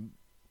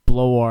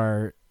blow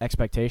our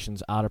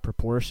expectations out of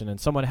proportion.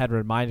 And someone had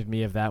reminded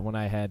me of that when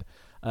I had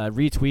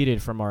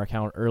retweeted from our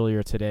account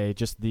earlier today,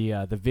 just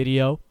the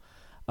video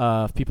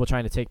of people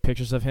trying to take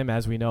pictures of him.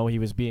 As we know, he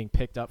was being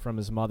picked up from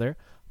his mother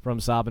from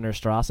Sabener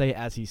Strasse,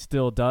 as he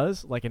still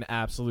does, like an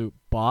absolute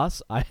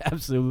boss. I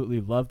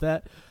absolutely love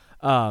that.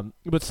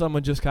 But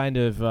someone just kind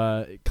of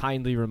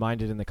kindly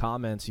reminded in the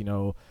comments, you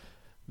know,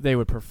 they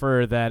would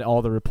prefer that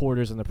all the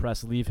reporters and the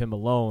press leave him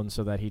alone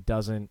so that he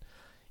doesn't,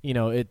 you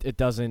know, it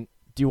doesn't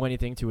do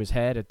anything to his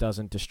head. It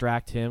doesn't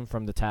distract him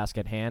from the task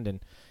at hand. And,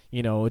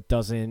 you know, it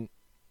doesn't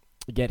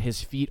get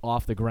his feet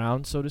off the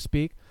ground, so to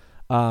speak.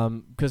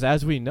 Because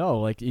as we know,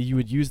 like, you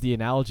would use the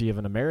analogy of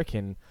an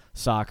American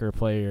soccer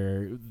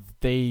player.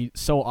 They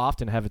so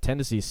often have a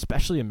tendency,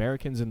 especially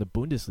Americans in the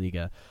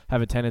Bundesliga,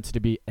 have a tendency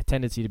to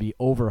be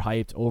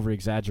overhyped,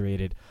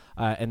 over-exaggerated,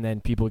 and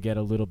then people get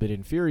a little bit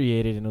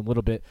infuriated and a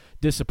little bit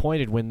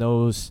disappointed when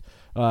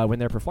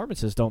their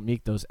performances don't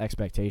meet those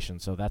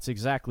expectations. So that's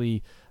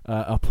exactly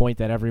a point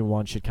that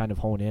everyone should kind of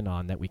hone in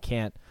on, that we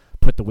can't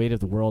put the weight of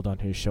the world on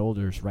his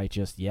shoulders right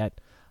just yet.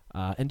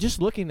 And just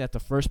looking at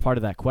the first part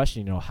of that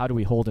question, you know, how do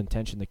we hold in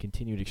tension the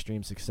continued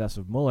extreme success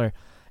of Müller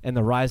and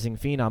the rising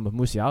phenom of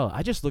Musiala?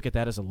 I just look at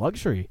that as a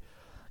luxury.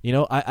 You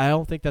know, I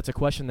don't think that's a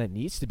question that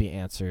needs to be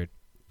answered,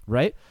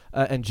 right?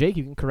 And Jake,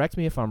 you can correct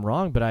me if I'm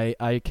wrong, but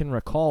I can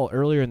recall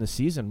earlier in the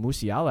season,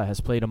 Musiala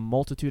has played a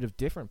multitude of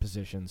different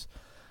positions.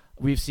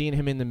 We've seen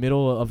him in the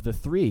middle of the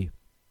three,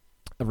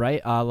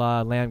 right, a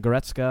la Leon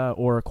Goretzka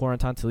or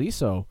Corentin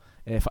Tolisso,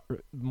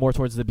 more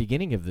towards the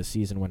beginning of the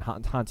season when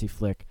Hansi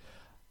Flick,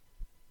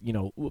 you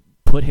know,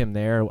 put him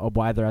there,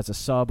 whether as a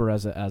sub or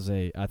as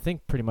a I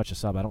think pretty much a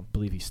sub. I don't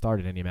believe he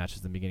started any matches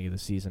at the beginning of the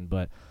season,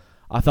 but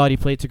I thought he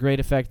played to great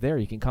effect there.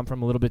 He can come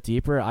from a little bit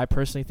deeper. I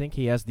personally think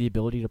he has the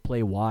ability to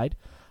play wide,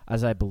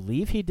 as I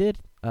believe he did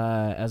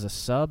as a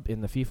sub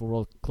in the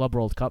FIFA Club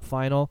World Cup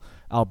final,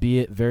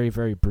 albeit very,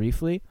 very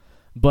briefly.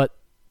 But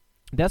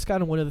that's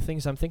kind of one of the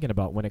things I'm thinking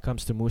about when it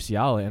comes to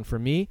Musiala. And for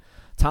me,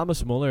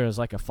 Thomas Muller is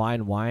like a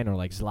fine wine or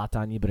like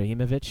Zlatan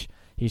Ibrahimovic.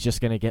 He's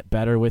just going to get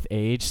better with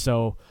age.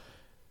 So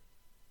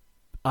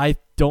I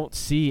don't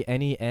see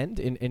any end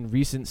in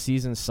recent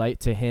season sight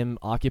to him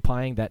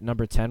occupying that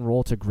number 10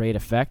 role to great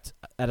effect.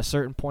 At a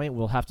certain point,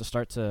 we'll have to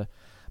start to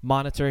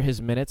monitor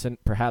his minutes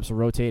and perhaps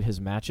rotate his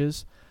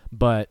matches.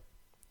 But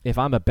if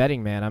I'm a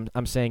betting man,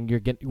 I'm saying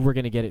we're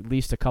going to get at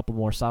least a couple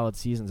more solid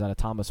seasons out of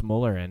Thomas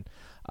Muller, and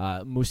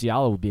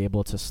Musiala will be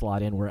able to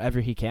slot in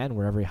wherever he can,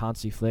 wherever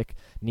Hansi Flick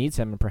needs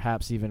him, and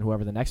perhaps even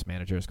whoever the next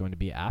manager is going to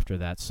be after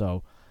that.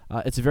 So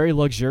it's a very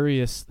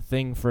luxurious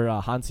thing for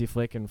Hansi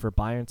Flick and for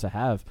Bayern to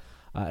have,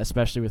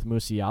 especially with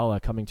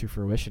Musiala coming to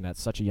fruition at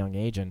such a young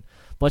age. And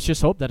let's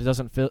just hope that it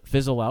doesn't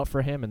fizzle out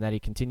for him and that he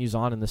continues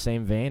on in the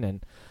same vein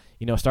and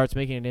starts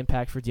making an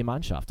impact for Die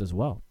Mannschaft as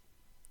well.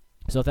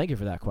 So thank you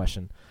for that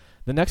question.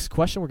 The next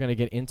question we're going to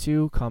get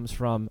into comes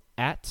from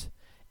at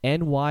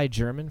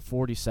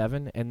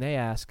NYGerman47, and they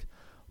ask,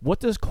 what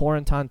does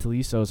Corentin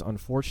Toliso's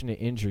unfortunate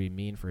injury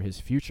mean for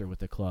his future with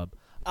the club?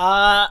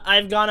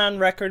 I've gone on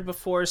record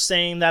before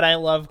saying that I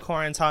love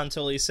Corentin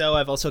Tolisso.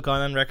 I've also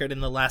gone on record in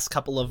the last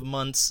couple of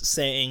months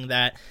saying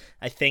that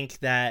I think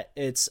that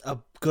it's a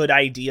good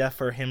idea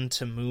for him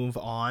to move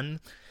on.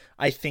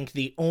 I think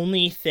the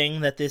only thing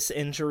that this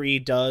injury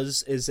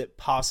does is it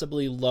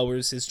possibly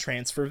lowers his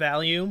transfer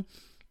value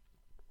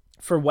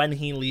for when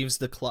he leaves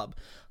the club.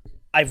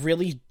 I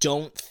really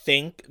don't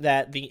think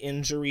that the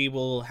injury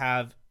will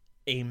have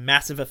a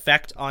massive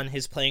effect on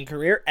his playing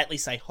career. At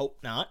least I hope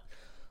not.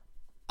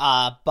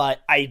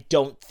 But I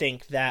don't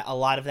think that a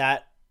lot of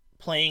that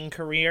playing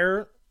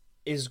career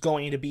is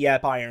going to be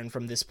at Bayern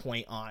from this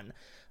point on.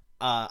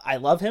 I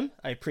love him.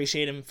 I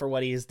appreciate him for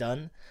what he has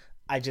done.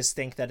 I just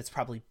think that it's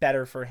probably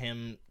better for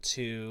him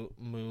to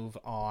move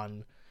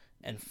on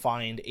and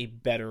find a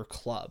better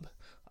club.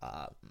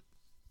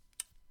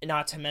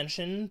 Not to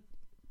mention,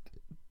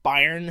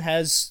 Bayern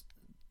has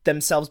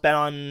themselves been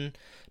on,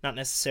 not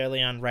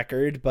necessarily on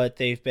record, but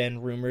they've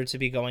been rumored to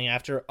be going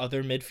after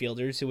other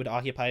midfielders who would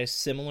occupy a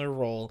similar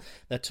role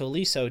that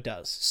Tolisso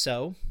does.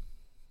 So,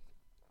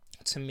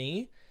 to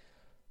me,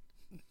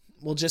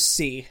 we'll just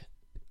see.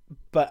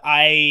 But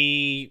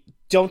I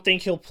don't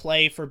think he'll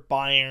play for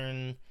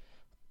Bayern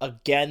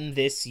again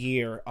this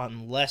year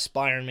unless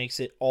Bayern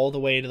makes it all the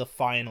way to the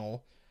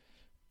final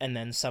and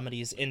then somebody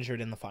is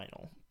injured in the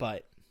final.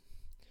 But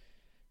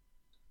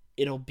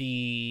it'll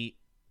be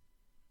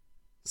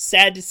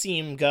sad to see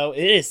him go.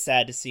 It is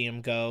sad to see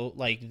him go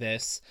like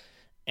this,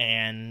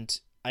 and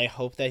I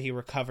hope that he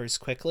recovers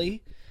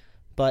quickly.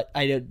 But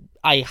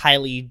I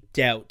highly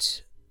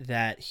doubt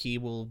that he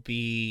will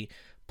be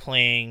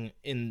playing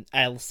in,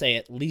 I'll say,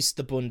 at least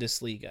the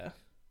Bundesliga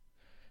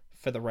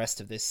for the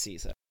rest of this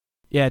season.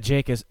 Yeah,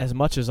 Jake, as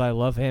much as I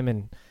love him,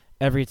 and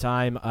every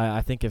time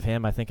I think of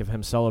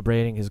him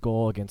celebrating his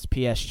goal against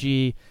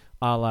PSG,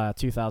 a la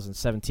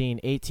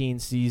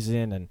 2017-18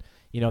 season, and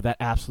that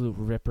absolute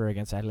ripper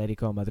against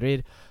Atletico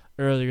Madrid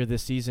earlier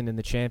this season in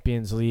the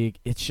Champions League.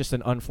 It's just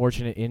an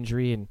unfortunate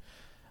injury, and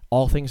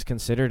all things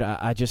considered,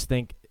 I just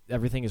think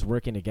everything is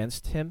working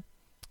against him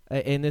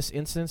in this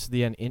instance.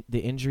 The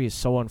injury is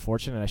so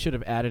unfortunate. I should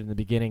have added in the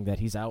beginning that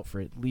he's out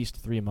for at least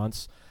 3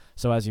 months.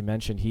 So as you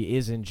mentioned, he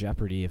is in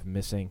jeopardy of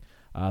missing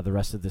the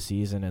rest of the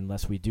season.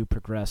 Unless we do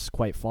progress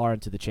quite far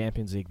into the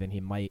Champions League, then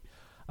he might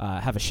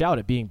have a shout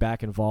at being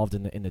back involved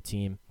in the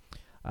team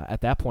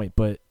at that point.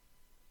 But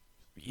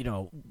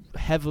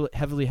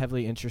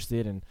heavily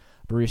interested in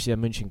Borussia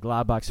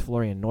Mönchengladbach's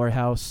Florian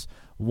Neuhaus.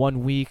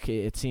 1 week,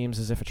 it seems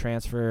as if a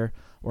transfer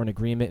or an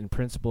agreement in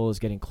principle is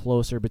getting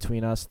closer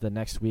between us. The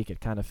next week, it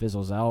kind of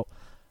fizzles out.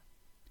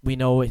 We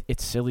know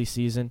it's silly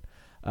season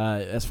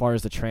as far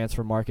as the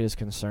transfer market is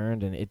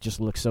concerned, and it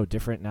just looks so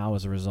different now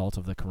as a result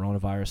of the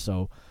coronavirus.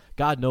 So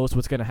God knows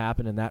what's going to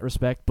happen in that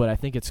respect, but I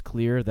think it's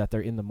clear that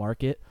they're in the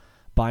market,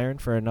 Bayern,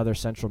 for another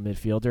central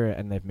midfielder,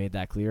 and they've made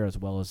that clear, as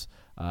well as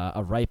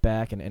a right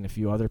back and a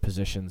few other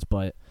positions.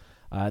 But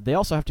they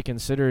also have to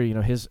consider,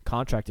 his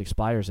contract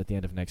expires at the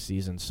end of next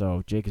season.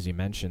 So, Jake, as you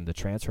mentioned, the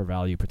transfer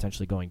value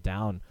potentially going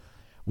down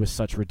with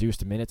such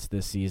reduced minutes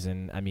this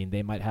season. I mean,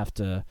 they might have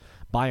to,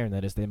 Bayern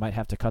that is, they might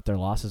have to cut their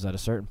losses at a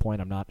certain point.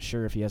 I'm not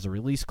sure if he has a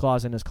release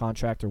clause in his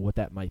contract or what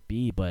that might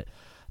be, but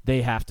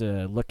they have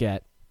to look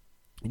at,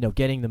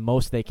 getting the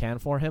most they can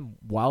for him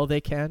while they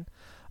can,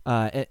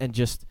 and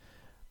just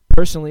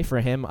personally, for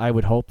him, I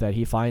would hope that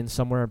he finds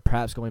somewhere,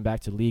 perhaps going back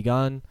to Ligue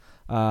 1,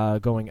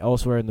 going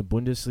elsewhere in the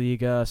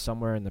Bundesliga,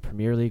 somewhere in the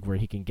Premier League where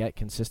he can get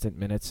consistent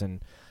minutes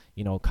and,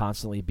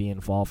 constantly be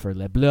involved for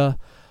Les Bleus,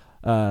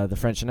 the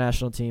French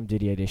national team,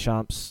 Didier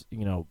Deschamps.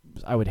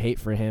 I would hate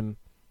for him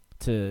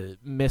to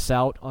miss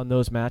out on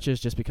those matches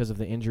just because of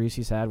the injuries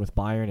he's had with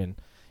Bayern and,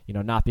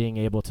 not being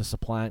able to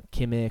supplant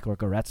Kimmich or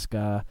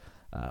Goretzka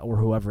or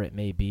whoever it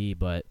may be.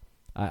 But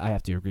I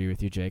have to agree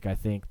with you, Jake. I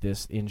think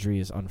this injury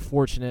is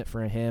unfortunate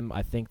for him.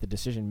 I think the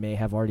decision may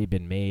have already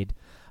been made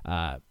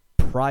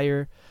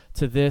prior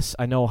to this.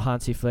 I know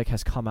Hansi Flick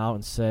has come out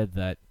and said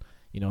that,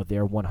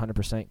 they're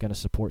 100% going to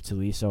support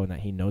Tolisso and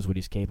that he knows what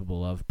he's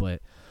capable of.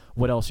 But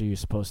what else are you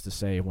supposed to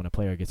say when a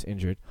player gets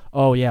injured?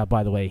 Oh, yeah,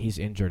 by the way, he's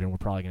injured and we're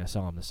probably going to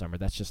sell him this summer.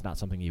 That's just not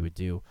something you would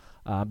do.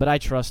 But I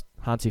trust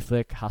Hansi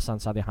Flick, Hasan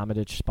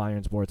Salihamidzic,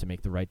 Bayern's board to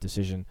make the right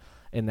decision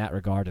in that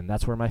regard, and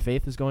that's where my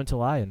faith is going to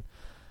lie. And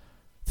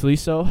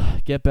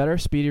Tolisso, get better,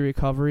 speedy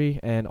recovery,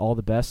 and all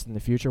the best in the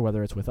future,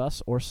 whether it's with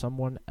us or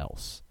someone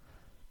else.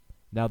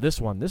 Now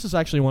this is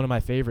actually one of my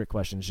favorite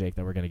questions, Jake,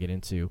 that we're going to get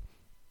into,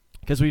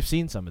 because we've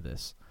seen some of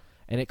this.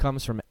 And it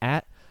comes from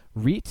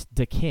 @Reet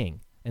the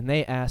King. And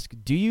they ask,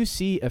 do you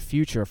see a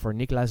future for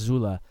Niklas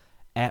Zula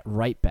at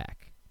right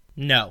back?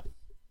 No.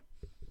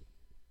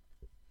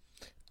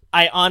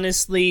 I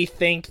honestly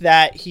think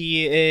that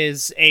he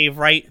is a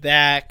right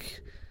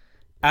back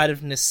out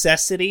of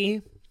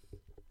necessity.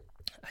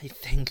 I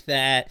think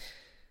that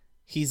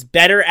he's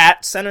better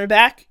at center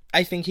back.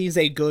 I think he's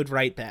a good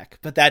right back,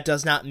 but that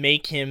does not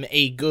make him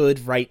a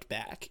good right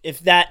back. If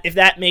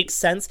that makes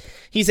sense,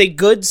 he's a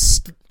good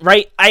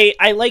right.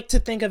 I like to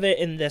think of it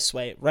in this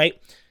way,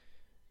 right?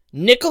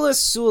 Niklas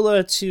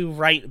Zula to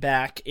right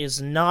back is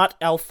not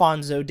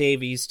Alphonso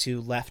Davies to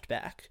left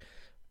back.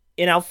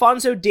 In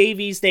Alphonso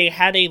Davies, they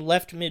had a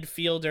left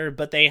midfielder,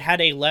 but they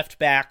had a left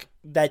back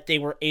that they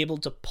were able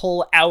to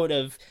pull out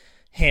of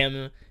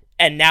him,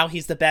 and now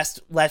he's the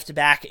best left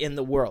back in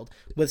the world.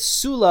 With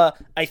Zula,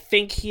 I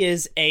think he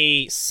is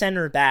a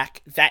center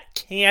back that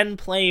can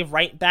play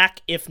right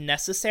back if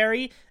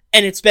necessary,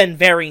 and it's been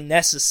very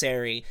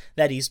necessary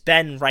that he's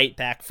been right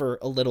back for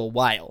a little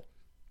while.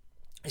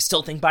 I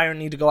still think Bayern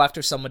need to go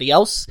after somebody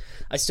else.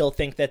 I still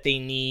think that they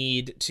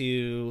need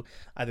to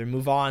either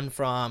move on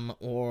from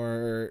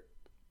or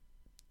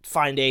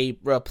find a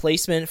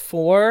replacement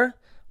for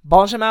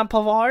Benjamin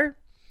Pavard.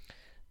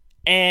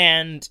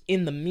 And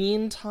in the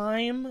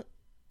meantime,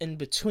 in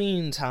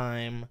between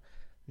time,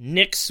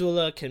 Nick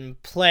Zula can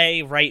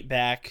play right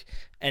back.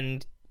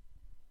 And,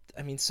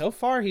 I mean, so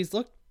far he's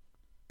looked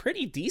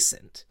pretty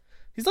decent.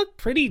 He's looked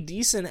pretty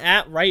decent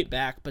at right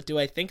back, but do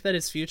I think that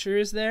his future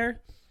is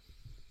there?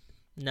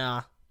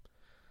 Nah,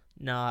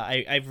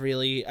 I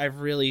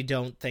really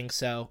don't think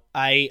so.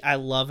 I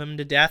love him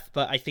to death,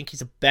 but I think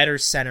he's a better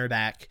center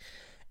back,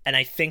 and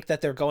I think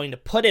that they're going to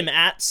put him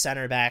at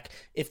center back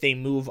if they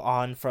move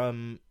on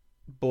from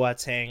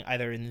Boateng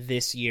either in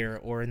this year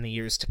or in the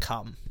years to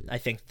come. I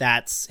think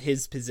that's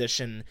his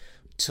position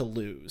to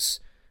lose,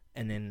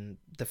 and in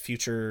the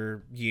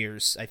future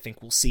years, I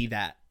think we'll see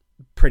that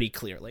pretty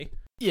clearly.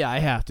 Yeah, I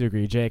have to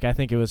agree, Jake. I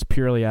think it was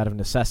purely out of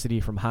necessity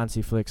from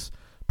Hansi Flick's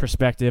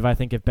perspective. I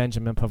think if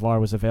Benjamin Pavard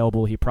was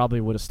available, he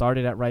probably would have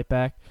started at right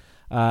back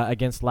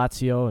against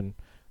Lazio and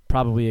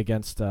probably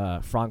against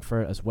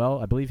Frankfurt as well.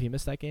 I believe he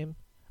missed that game.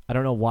 I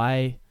don't know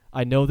why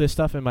I know this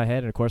stuff in my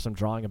head, and of course I'm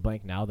drawing a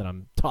blank now that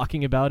I'm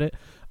talking about it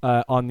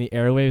on the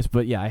airwaves,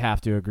 but yeah, I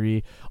have to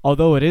agree.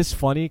 Although it is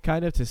funny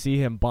kind of to see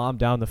him bomb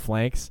down the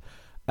flanks,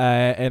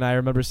 and I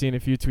remember seeing a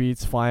few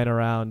tweets flying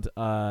around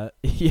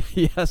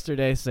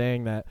yesterday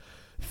saying that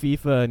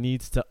FIFA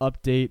needs to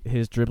update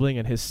his dribbling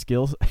and his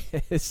skills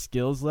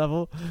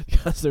level,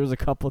 because there was a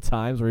couple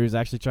times where he was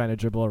actually trying to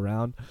dribble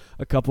around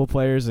a couple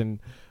players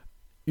and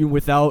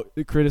without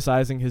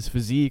criticizing his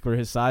physique or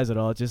his size at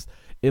all.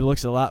 It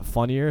looks a lot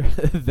funnier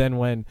than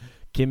when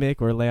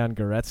Kimmich or Leon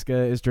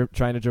Goretzka is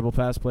trying to dribble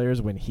past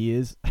players when he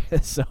is.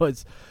 So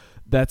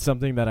that's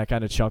something that I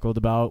kind of chuckled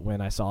about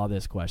when I saw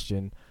this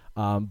question.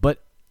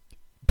 But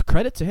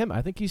credit to him.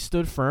 I think he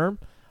stood firm.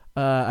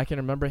 I can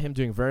remember him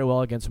doing very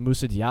well against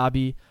Moussa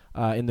Diaby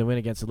in the win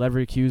against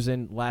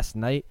Leverkusen last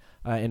night,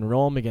 in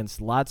Rome against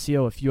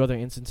Lazio, a few other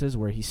instances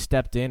where he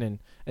stepped in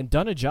and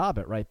done a job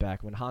at right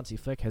back when Hansi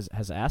Flick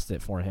has asked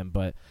it for him.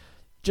 But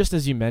just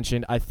as you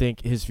mentioned, I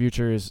think his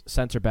future is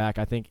center back.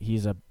 I think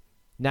he's a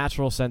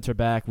natural center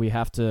back. We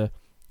have to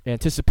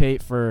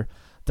anticipate for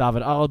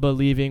David Alaba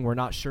leaving. We're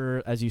not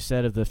sure, as you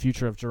said, of the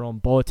future of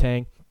Jerome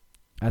Boateng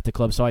at the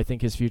club. So I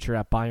think his future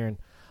at Bayern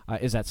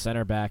is at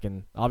center back,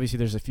 and obviously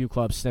there's a few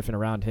clubs sniffing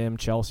around him.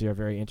 Chelsea are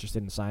very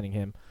interested in signing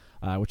him,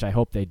 which I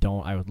hope they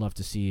don't. I would love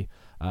to see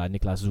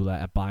Niklas Zula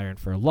at Bayern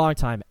for a long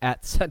time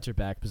at center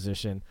back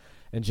position.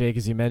 And Jake,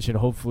 as you mentioned,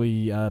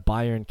 hopefully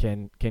Bayern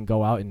can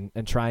go out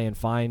and try and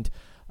find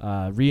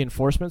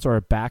reinforcements or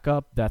a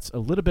backup that's a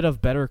little bit of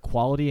better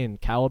quality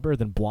and caliber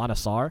than Bouna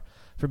Sarr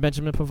for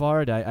Benjamin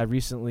Pavard. I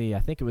recently,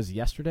 I think it was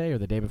yesterday or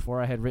the day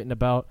before, I had written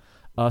about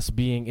us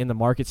being in the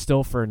market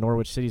still for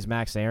Norwich City's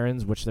Max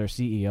Aarons, which their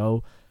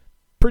CEO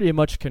pretty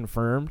much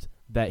confirmed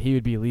that he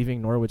would be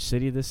leaving Norwich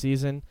City this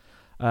season.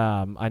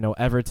 I know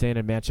Everton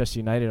and Manchester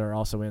United are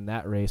also in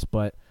that race,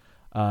 but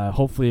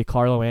hopefully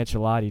Carlo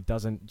Ancelotti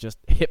doesn't just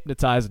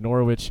hypnotize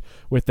Norwich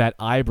with that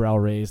eyebrow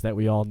raise that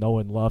we all know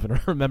and love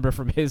and remember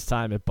from his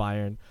time at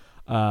Bayern.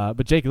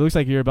 But Jake, it looks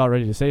like you're about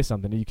ready to say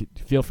something. You could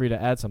feel free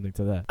to add something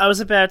to that. I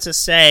was about to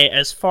say,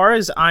 as far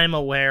as I'm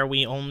aware,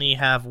 we only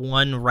have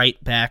one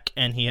right back,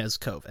 and he has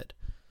COVID.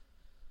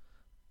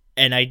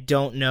 And I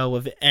don't know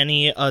of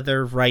any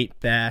other right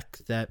back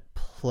that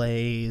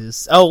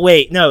plays... Oh,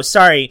 wait, no,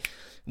 sorry.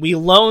 We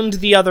loaned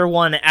the other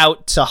one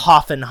out to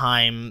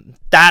Hoffenheim.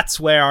 That's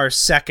where our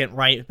second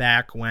right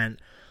back went.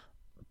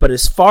 But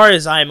as far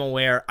as I'm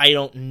aware, I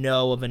don't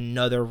know of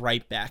another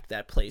right back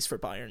that plays for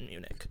Bayern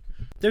Munich.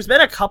 There's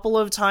been a couple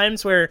of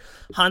times where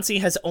Hansi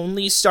has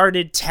only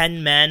started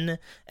 10 men,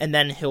 and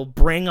then he'll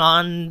bring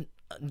on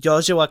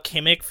Joshua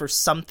Kimmich for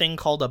something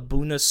called a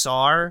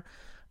Bundesliga,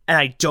 and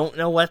I don't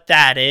know what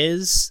that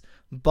is,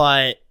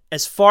 but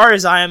as far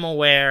as I'm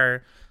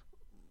aware,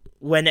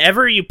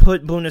 whenever you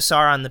put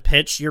Bundesliga on the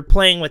pitch, you're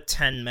playing with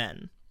 10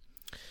 men.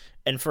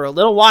 And for a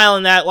little while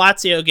in that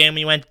Lazio game,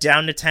 we went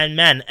down to 10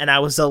 men, and I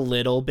was a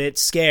little bit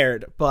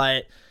scared.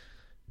 But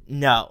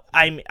no,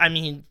 I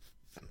mean,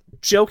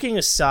 joking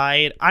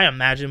aside, I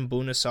imagine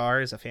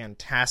Bundesliga is a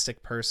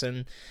fantastic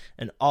person,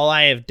 and all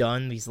I have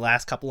done these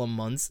last couple of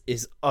months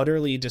is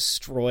utterly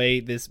destroy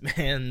this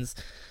man's,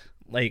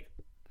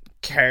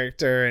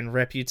 character and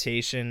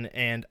reputation,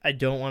 and I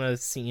don't want to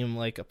seem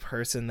like a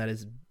person that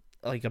is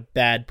like a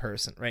bad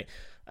person, right?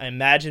 I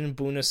imagine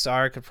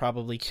Bundesliga could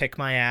probably kick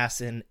my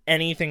ass in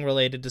anything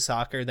related to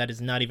soccer. That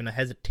is not even a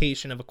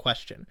hesitation of a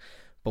question.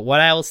 But what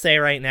I will say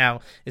right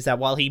now is that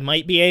while he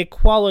might be a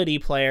quality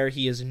player,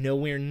 he is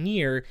nowhere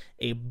near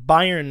a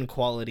Bayern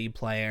quality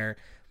player.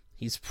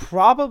 He's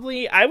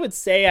probably, I would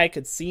say I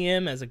could see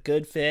him as a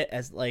good fit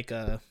as like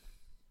a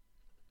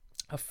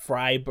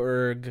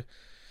Freiburg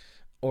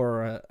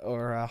or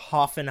a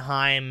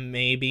Hoffenheim,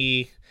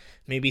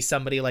 maybe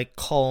somebody like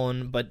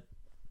Köln, but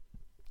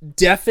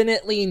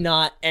definitely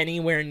not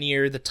anywhere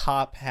near the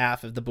top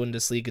half of the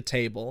Bundesliga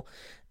table.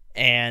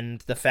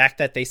 And the fact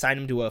that they signed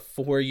him to a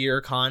 4-year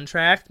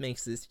contract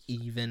makes this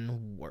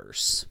even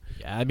worse.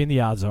 Yeah, I mean, the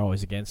odds are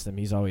always against him.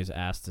 He's always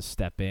asked to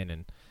step in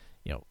and,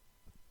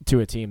 to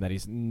a team that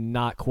he's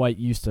not quite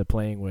used to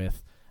playing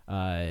with.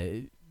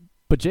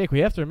 But Jake, we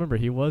have to remember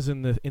he was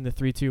in the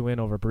 3-2 win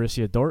over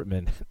Borussia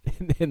Dortmund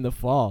in the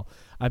fall.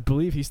 I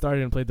believe he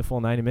started and played the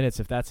full 90 minutes,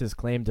 if that's his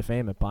claim to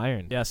fame at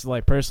Bayern. Yes,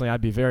 personally,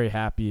 I'd be very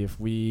happy if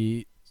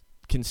we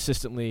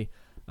consistently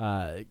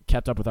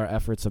kept up with our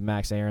efforts of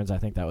Max Aarons. I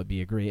think that would be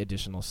a great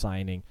additional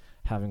signing,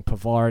 having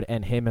Pavard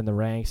and him in the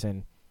ranks,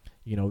 and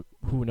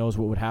who knows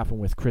what would happen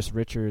with Chris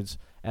Richards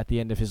at the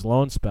end of his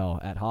loan spell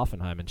at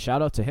Hoffenheim. And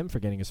shout out to him for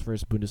getting his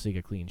first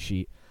Bundesliga clean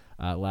sheet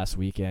last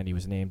weekend. He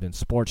was named in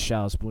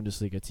Sportschau's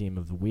Bundesliga Team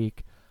of the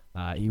Week.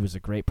 He was a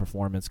great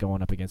performance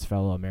going up against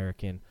fellow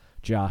American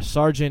Josh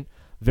Sargent.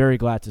 Very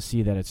glad to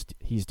see that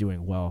he's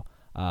doing well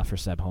for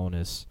Seb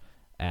Hones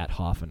at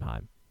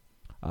Hoffenheim.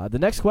 The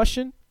next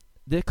question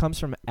that comes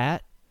from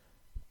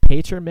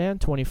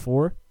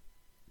 @PaterMan24,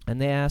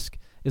 and they ask,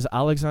 is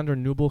Alexander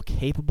Nubel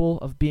capable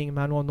of being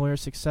Manuel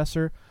Neuer's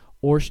successor,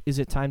 or is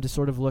it time to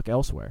sort of look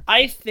elsewhere?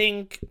 I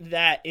think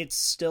that it's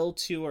still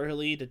too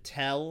early to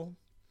tell.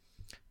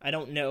 I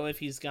don't know if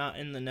he's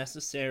gotten the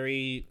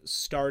necessary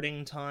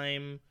starting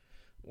time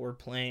or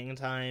playing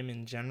time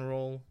in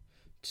general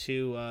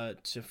to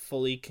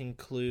fully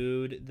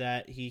conclude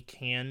that he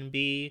can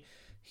be.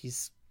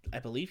 I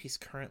believe he's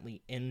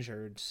currently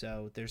injured,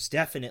 so there's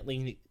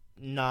definitely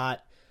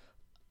not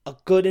a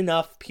good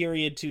enough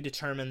period to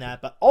determine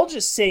that. But I'll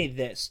just say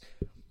this.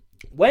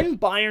 When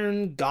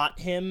Bayern got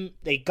him,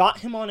 they got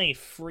him on a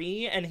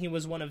free, and he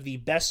was one of the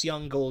best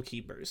young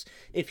goalkeepers.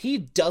 If he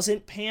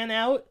doesn't pan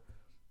out,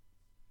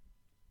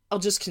 I'll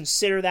just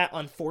consider that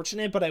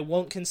unfortunate, but I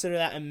won't consider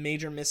that a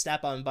major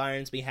misstep on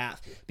Bayern's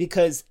behalf,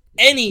 because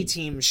any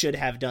team should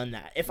have done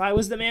that. If I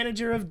was the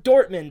manager of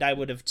Dortmund, I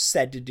would have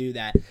said to do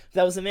that. If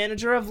I was the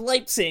manager of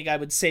Leipzig, I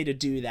would say to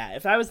do that.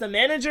 If I was the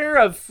manager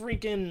of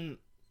freaking,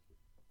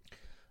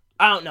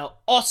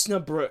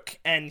 Osnabrück,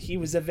 and he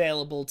was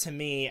available to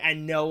me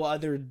and no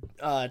other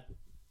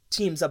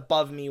teams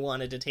above me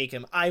wanted to take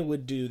him, I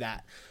would do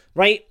that,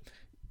 right?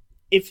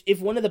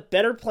 If one of the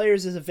better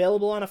players is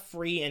available on a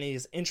free and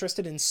is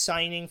interested in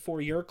signing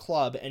for your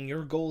club, and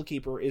your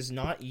goalkeeper is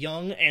not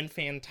young and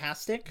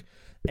fantastic,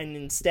 and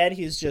instead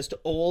he's just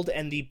old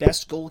and the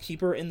best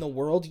goalkeeper in the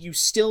world, you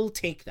still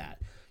take that.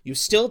 You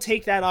still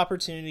take that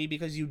opportunity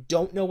because you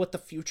don't know what the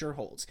future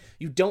holds.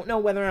 You don't know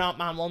whether or not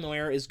Manuel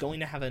Neuer is going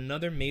to have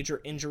another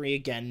major injury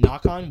again,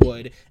 knock on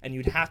wood, and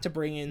you'd have to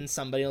bring in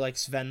somebody like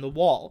Sven the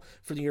Wall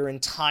for your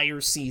entire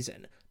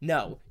season.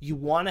 No, you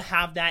want to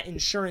have that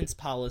insurance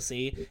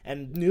policy,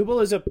 and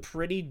Nubel is a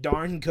pretty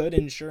darn good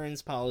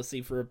insurance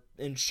policy for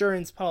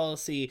insurance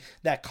policy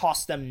that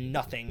costs them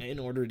nothing in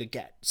order to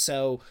get.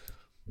 So,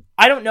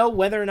 I don't know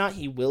whether or not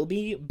he will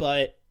be,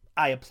 but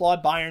I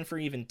applaud Bayern for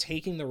even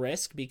taking the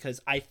risk,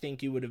 because I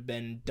think you would have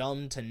been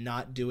dumb to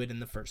not do it in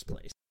the first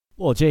place.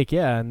 Well, Jake,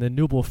 yeah, and the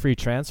Nubel free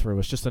transfer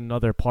was just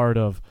another part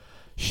of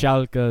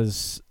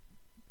Schalke's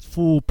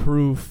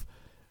foolproof,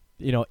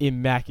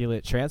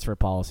 immaculate transfer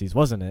policies,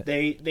 wasn't it?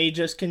 They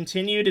just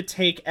continue to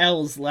take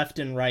L's left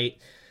and right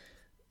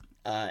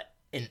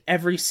in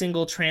every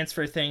single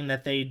transfer thing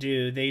that they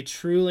do. They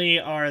truly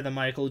are the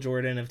Michael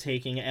Jordan of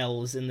taking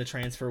L's in the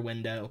transfer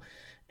window.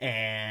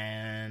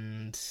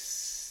 And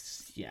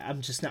yeah,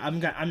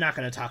 I'm not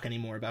going to talk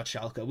anymore about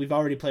Schalke. We've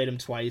already played them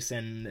twice,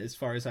 and as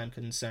far as I'm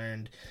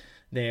concerned,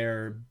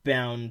 they're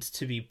bound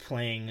to be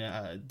playing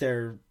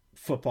their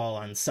football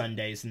on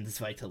Sundays in the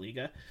Zweite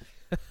Liga.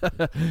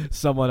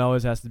 Someone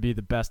always has to be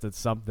the best at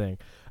something.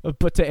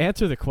 But to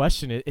answer the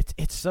question,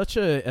 it's such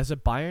a, as a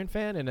Bayern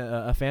fan and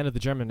a fan of the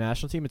German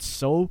national team, it's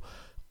so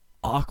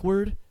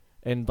awkward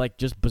and like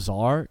just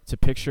bizarre to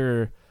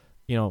picture,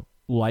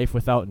 life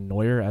without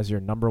Neuer as your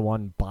number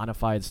one bona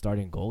fide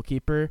starting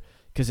goalkeeper,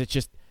 because it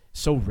just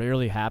so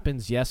rarely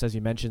happens. Yes, as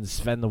you mentioned,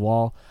 Sven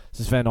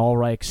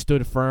Ulreich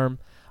stood firm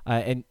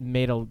and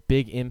made a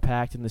big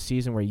impact in the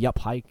season where Jupp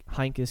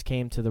Heynckes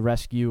came to the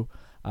rescue.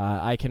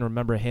 I can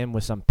remember him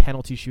with some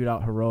penalty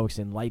shootout heroics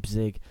in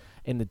Leipzig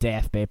in the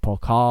DFB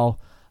Pokal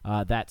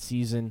that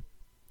season.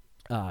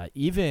 Why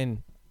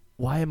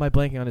am I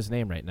blanking on his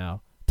name right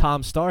now?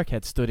 Tom Stark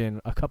had stood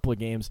in a couple of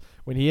games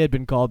when he had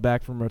been called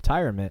back from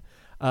retirement.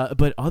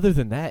 But other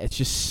than that, it's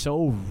just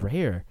so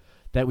rare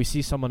that we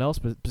see someone else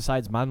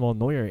besides Manuel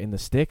Neuer in the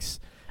sticks.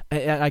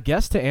 And I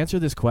guess to answer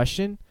this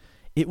question,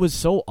 it was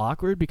so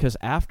awkward because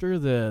after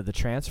the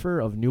transfer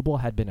of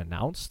Nubel had been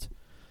announced,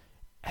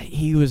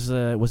 he was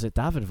it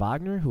David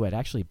Wagner who had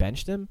actually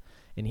benched him,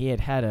 and he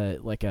had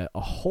a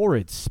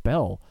horrid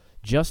spell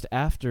just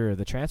after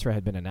the transfer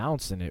had been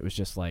announced, and it was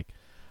just like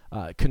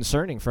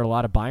concerning for a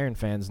lot of Bayern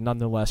fans,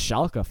 nonetheless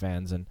Schalke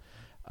fans, and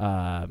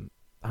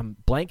I'm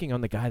blanking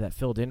on the guy that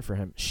filled in for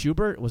him.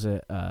 Schubert, was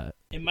it?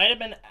 It might have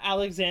been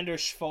Alexander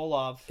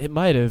Shvolov. It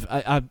might have.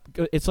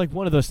 It's like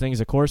one of those things.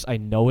 Of course, I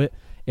know it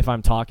if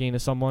I'm talking to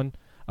someone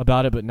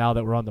about it, but now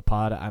that we're on the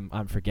pod,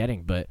 I'm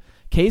forgetting. But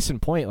case in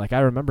point, like I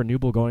remember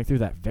Nubel going through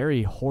that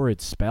very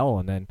horrid spell,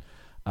 and then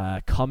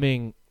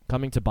coming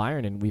to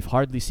Bayern, and we've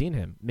hardly seen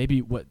him.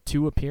 Maybe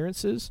 2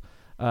 appearances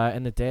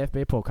in the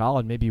DFB Pokal,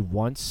 and maybe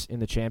once in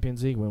the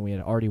Champions League when we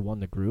had already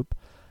won the group.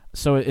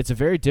 So it's a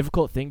very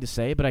difficult thing to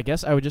say, but I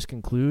guess I would just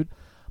conclude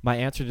my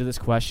answer to this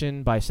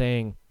question by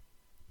saying,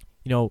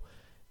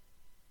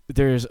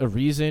 there's a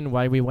reason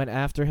why we went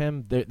after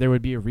him. There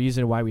would be a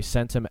reason why we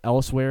sent him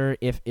elsewhere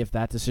if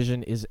that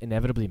decision is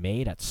inevitably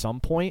made at some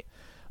point.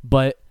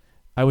 But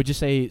I would just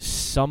say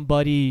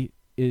somebody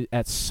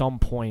at some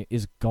point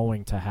is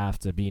going to have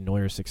to be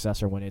Neuer's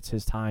successor when it's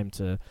his time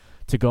to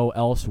go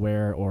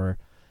elsewhere or,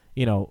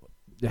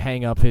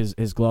 hang up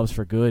his gloves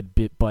for good.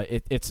 But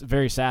it's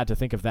very sad to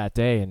think of that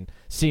day and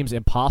seems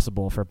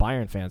impossible for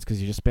Bayern fans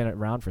because you just been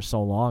around for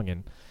so long.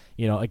 And,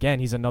 again,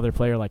 he's another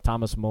player like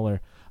Thomas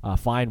Muller,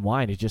 fine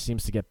wine. He just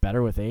seems to get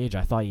better with age.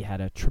 I thought he had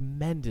a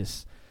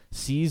tremendous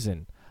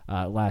season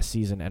last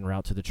season en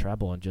route to the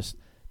treble, and just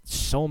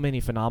so many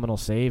phenomenal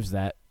saves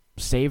that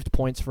saved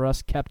points for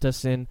us, kept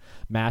us in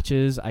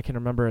matches. I can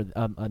remember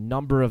a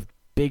number of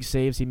big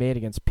saves he made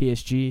against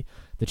PSG,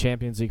 the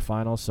Champions League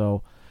final.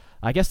 So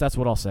I guess that's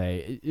what I'll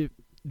say.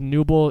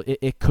 Nubel,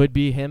 it could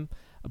be him,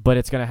 but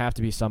it's going to have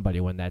to be somebody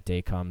when that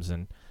day comes.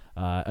 And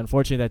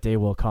unfortunately, that day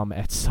will come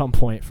at some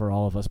point for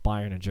all of us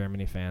Bayern and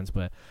Germany fans,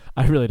 but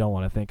I really don't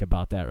want to think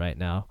about that right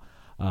now.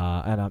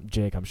 And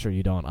Jake, I'm sure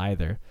you don't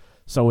either.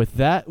 So with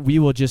that, we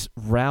will just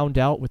round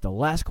out with the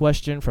last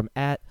question from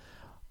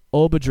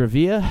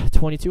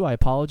 @Obadravia22. I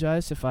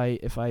apologize if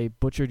I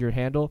butchered your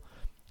handle.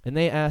 And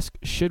they ask,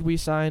 should we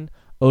sign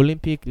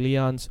Olympique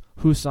Lyon's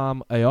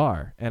Houssam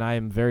Aouar? And I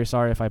am very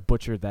sorry if I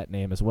butchered that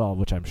name as well,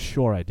 which I'm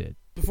sure I did.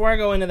 Before I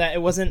go into that,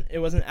 it wasn't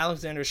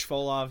Alexander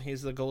Shvolov.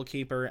 He's the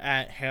goalkeeper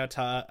at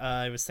Hertha.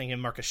 I was thinking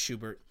Marcus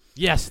Schubert.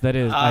 Yes, that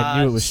is.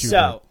 I knew it was Schubert.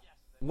 So,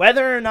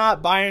 whether or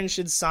not Bayern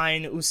should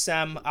sign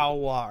Houssam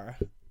Aouar,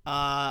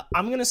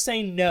 I'm going to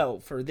say no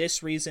for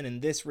this reason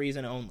and this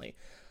reason only.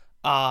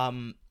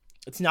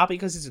 It's not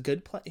because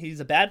he's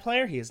a bad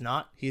player. He is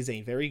not. He is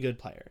a very good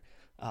player.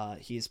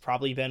 He's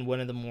probably been one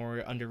of the more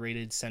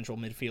underrated central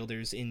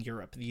midfielders in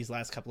Europe these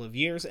last couple of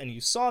years, and you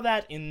saw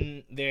that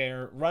in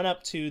their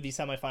run-up to the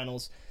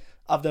semifinals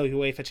of the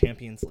UEFA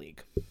Champions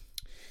League.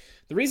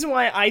 The reason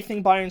why I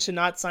think Bayern should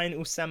not sign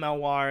Houssam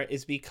Aouar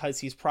is because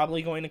he's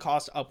probably going to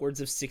cost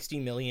upwards of 60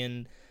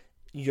 million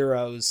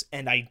euros,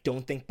 and I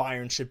don't think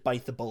Bayern should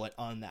bite the bullet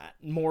on that.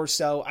 More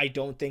so, I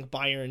don't think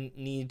Bayern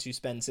need to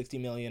spend 60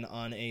 million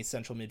on a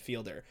central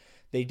midfielder.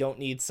 They don't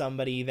need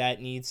somebody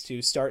that needs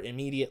to start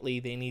immediately.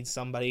 They need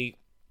somebody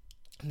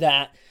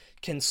that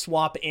can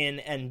swap in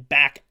and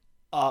back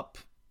up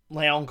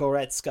Leon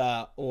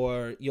Goretzka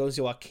or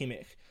Joshua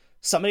Kimmich.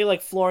 Somebody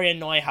like Florian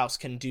Neuhaus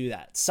can do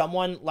that.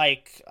 Someone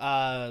like,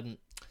 I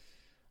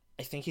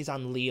think he's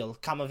on Lille,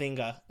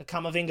 Camavinga.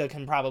 Camavinga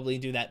can probably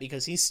do that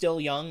because he's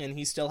still young and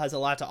he still has a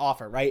lot to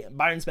offer, right?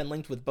 Bayern's been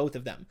linked with both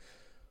of them.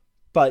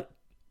 But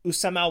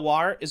Houssam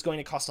Aouar is going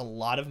to cost a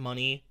lot of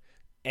money,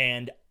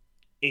 and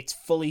it's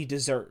fully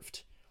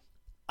deserved.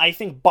 I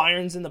think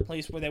Bayern's in the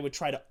place where they would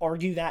try to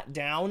argue that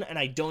down, and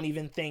I don't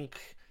even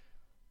think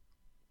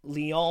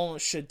Lyon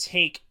should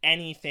take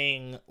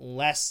anything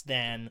less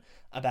than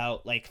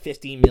about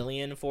 50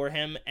 million for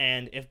him.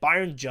 And if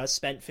Bayern just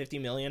spent 50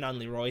 million on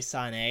Leroy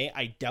Sané,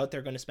 I doubt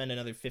they're going to spend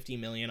another 50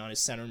 million on a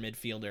center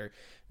midfielder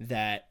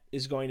that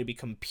is going to be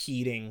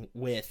competing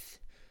with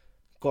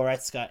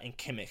Goretzka and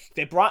Kimmich.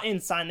 They brought in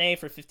Sané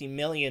for 50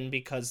 million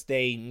because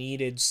they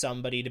needed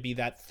somebody to be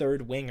that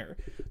third winger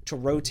to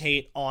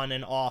rotate on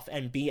and off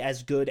and be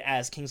as good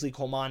as Kingsley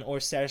Coman or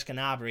Serge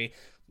Gnabry.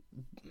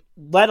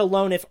 let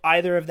alone if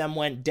either of them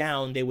went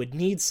down, they would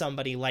need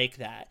somebody like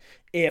that.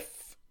 If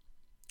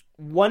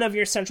one of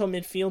your central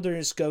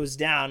midfielders goes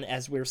down,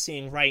 as we're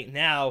seeing right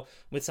now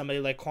with somebody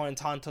like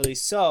Corentin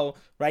Tolisso,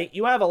 right?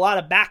 You have a lot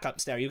of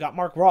backups there. You got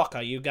Mark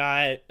Roca, you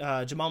got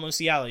Jamal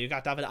Musiala, you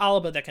got David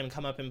Alaba that can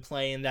come up and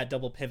play in that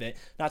double pivot.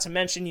 Not to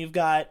mention you've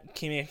got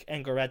Kimmich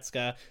and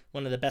Goretzka,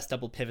 one of the best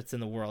double pivots in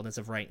the world as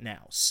of right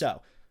now.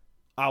 So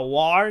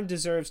Aouar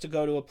deserves to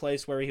go to a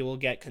place where he will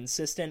get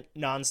consistent,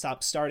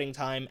 nonstop starting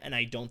time, and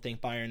I don't think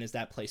Bayern is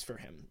that place for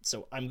him.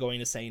 So I'm going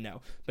to say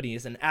no. But he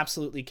is an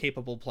absolutely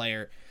capable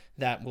player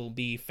that will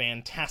be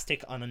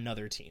fantastic on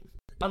another team.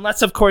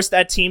 Unless, of course,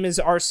 that team is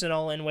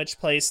Arsenal, in which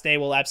place they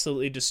will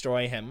absolutely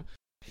destroy him.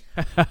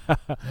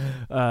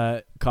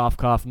 Cough,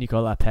 cough,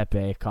 Nicola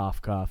Pepe,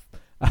 cough, cough.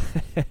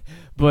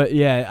 But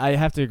yeah, I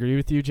have to agree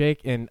with you,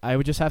 Jake, and I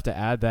would just have to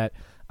add that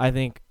I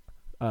think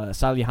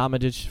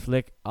Salihamidzic,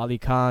 Flick, Ali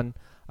Khan,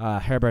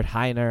 Herbert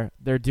Hainer,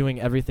 they're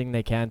doing everything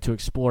they can to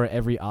explore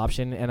every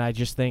option, and I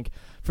just think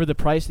for the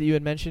price that you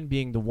had mentioned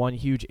being the one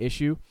huge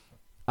issue,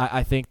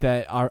 I think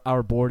that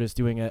our board is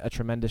doing a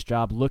tremendous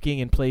job looking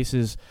in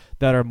places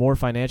that are more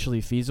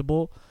financially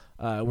feasible,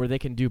 where they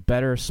can do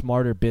better,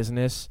 smarter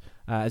business.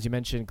 As you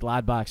mentioned,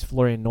 Gladbach's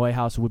Florian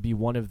Neuhaus would be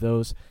one of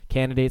those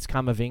candidates.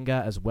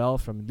 Camavinga as well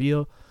from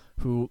Lille,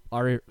 who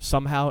are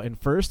somehow in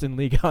first in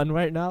Ligue 1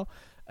 right now.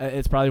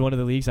 It's probably one of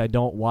the leagues I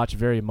don't watch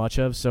very much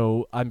of,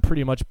 so I'm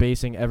pretty much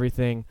basing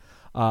everything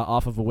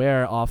off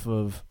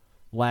of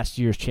last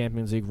year's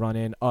Champions League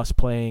run-in, us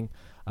playing.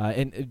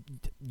 And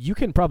you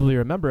can probably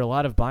remember, a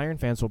lot of Bayern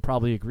fans will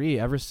probably agree,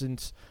 ever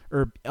since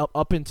or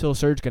up until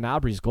Serge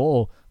Gnabry's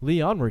goal,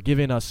 Lyon were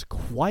giving us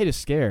quite a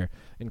scare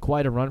and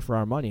quite a run for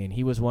our money, and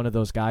he was one of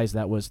those guys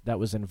that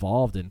was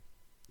involved and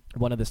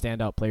one of the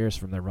standout players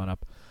from their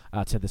run-up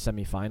to the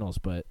semifinals.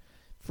 But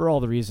for all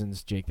the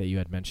reasons, Jake, that you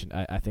had mentioned,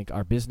 I think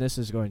our business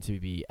is going to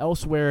be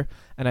elsewhere,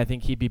 and I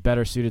think he'd be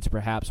better suited to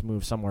perhaps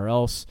move somewhere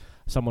else,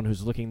 someone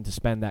who's looking to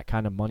spend that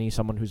kind of money,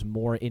 someone who's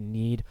more in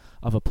need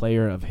of a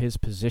player of his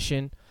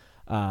position.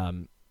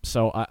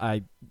 So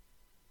I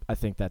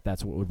think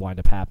that's what would wind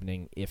up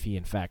happening if he,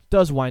 in fact,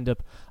 does wind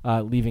up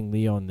leaving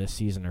Lyon this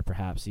season or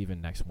perhaps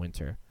even next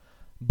winter.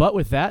 But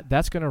with that,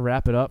 that's going to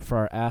wrap it up for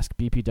our Ask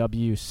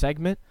BPW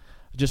segment.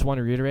 Just want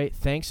to reiterate,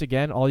 thanks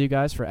again, all you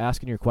guys, for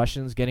asking your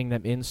questions, getting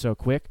them in so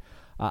quick.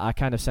 I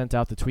kind of sent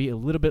out the tweet a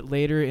little bit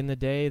later in the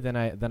day than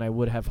I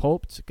would have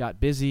hoped. Got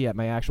busy at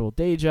my actual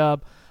day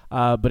job.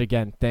 But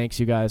again, thanks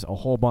you guys a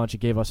whole bunch. It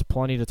gave us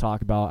plenty to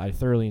talk about. I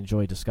thoroughly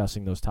enjoyed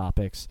discussing those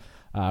topics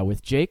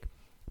with Jake.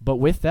 But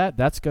with that,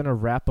 that's going to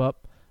wrap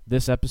up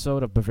this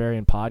episode of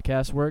Bavarian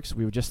Podcast Works.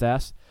 We would just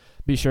ask,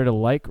 be sure to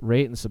like,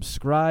 rate, and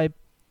subscribe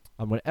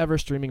on whatever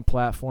streaming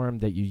platform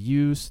that you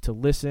use to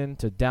listen,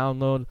 to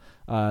download,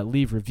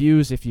 leave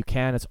reviews if you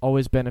can. It's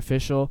always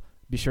beneficial.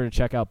 Be sure to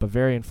check out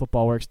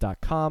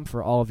BavarianFootballWorks.com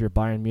for all of your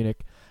Bayern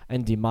Munich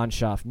and Die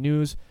Mannschaft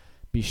news.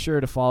 Be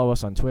sure to follow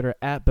us on Twitter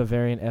at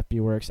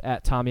BavarianFBWorks,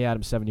 at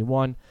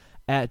TommyAdams71,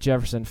 at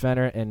Jefferson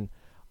Fenner, and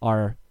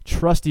our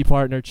trusty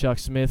partner Chuck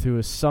Smith, who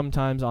is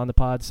sometimes on the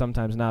pod,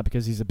 sometimes not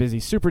because he's a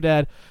busy super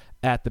dad,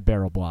 at the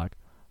Barrel Blog.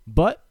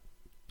 But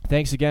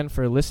thanks again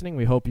for listening.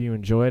 We hope you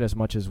enjoyed as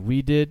much as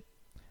we did.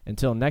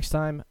 Until next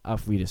time,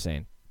 auf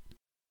Wiedersehen.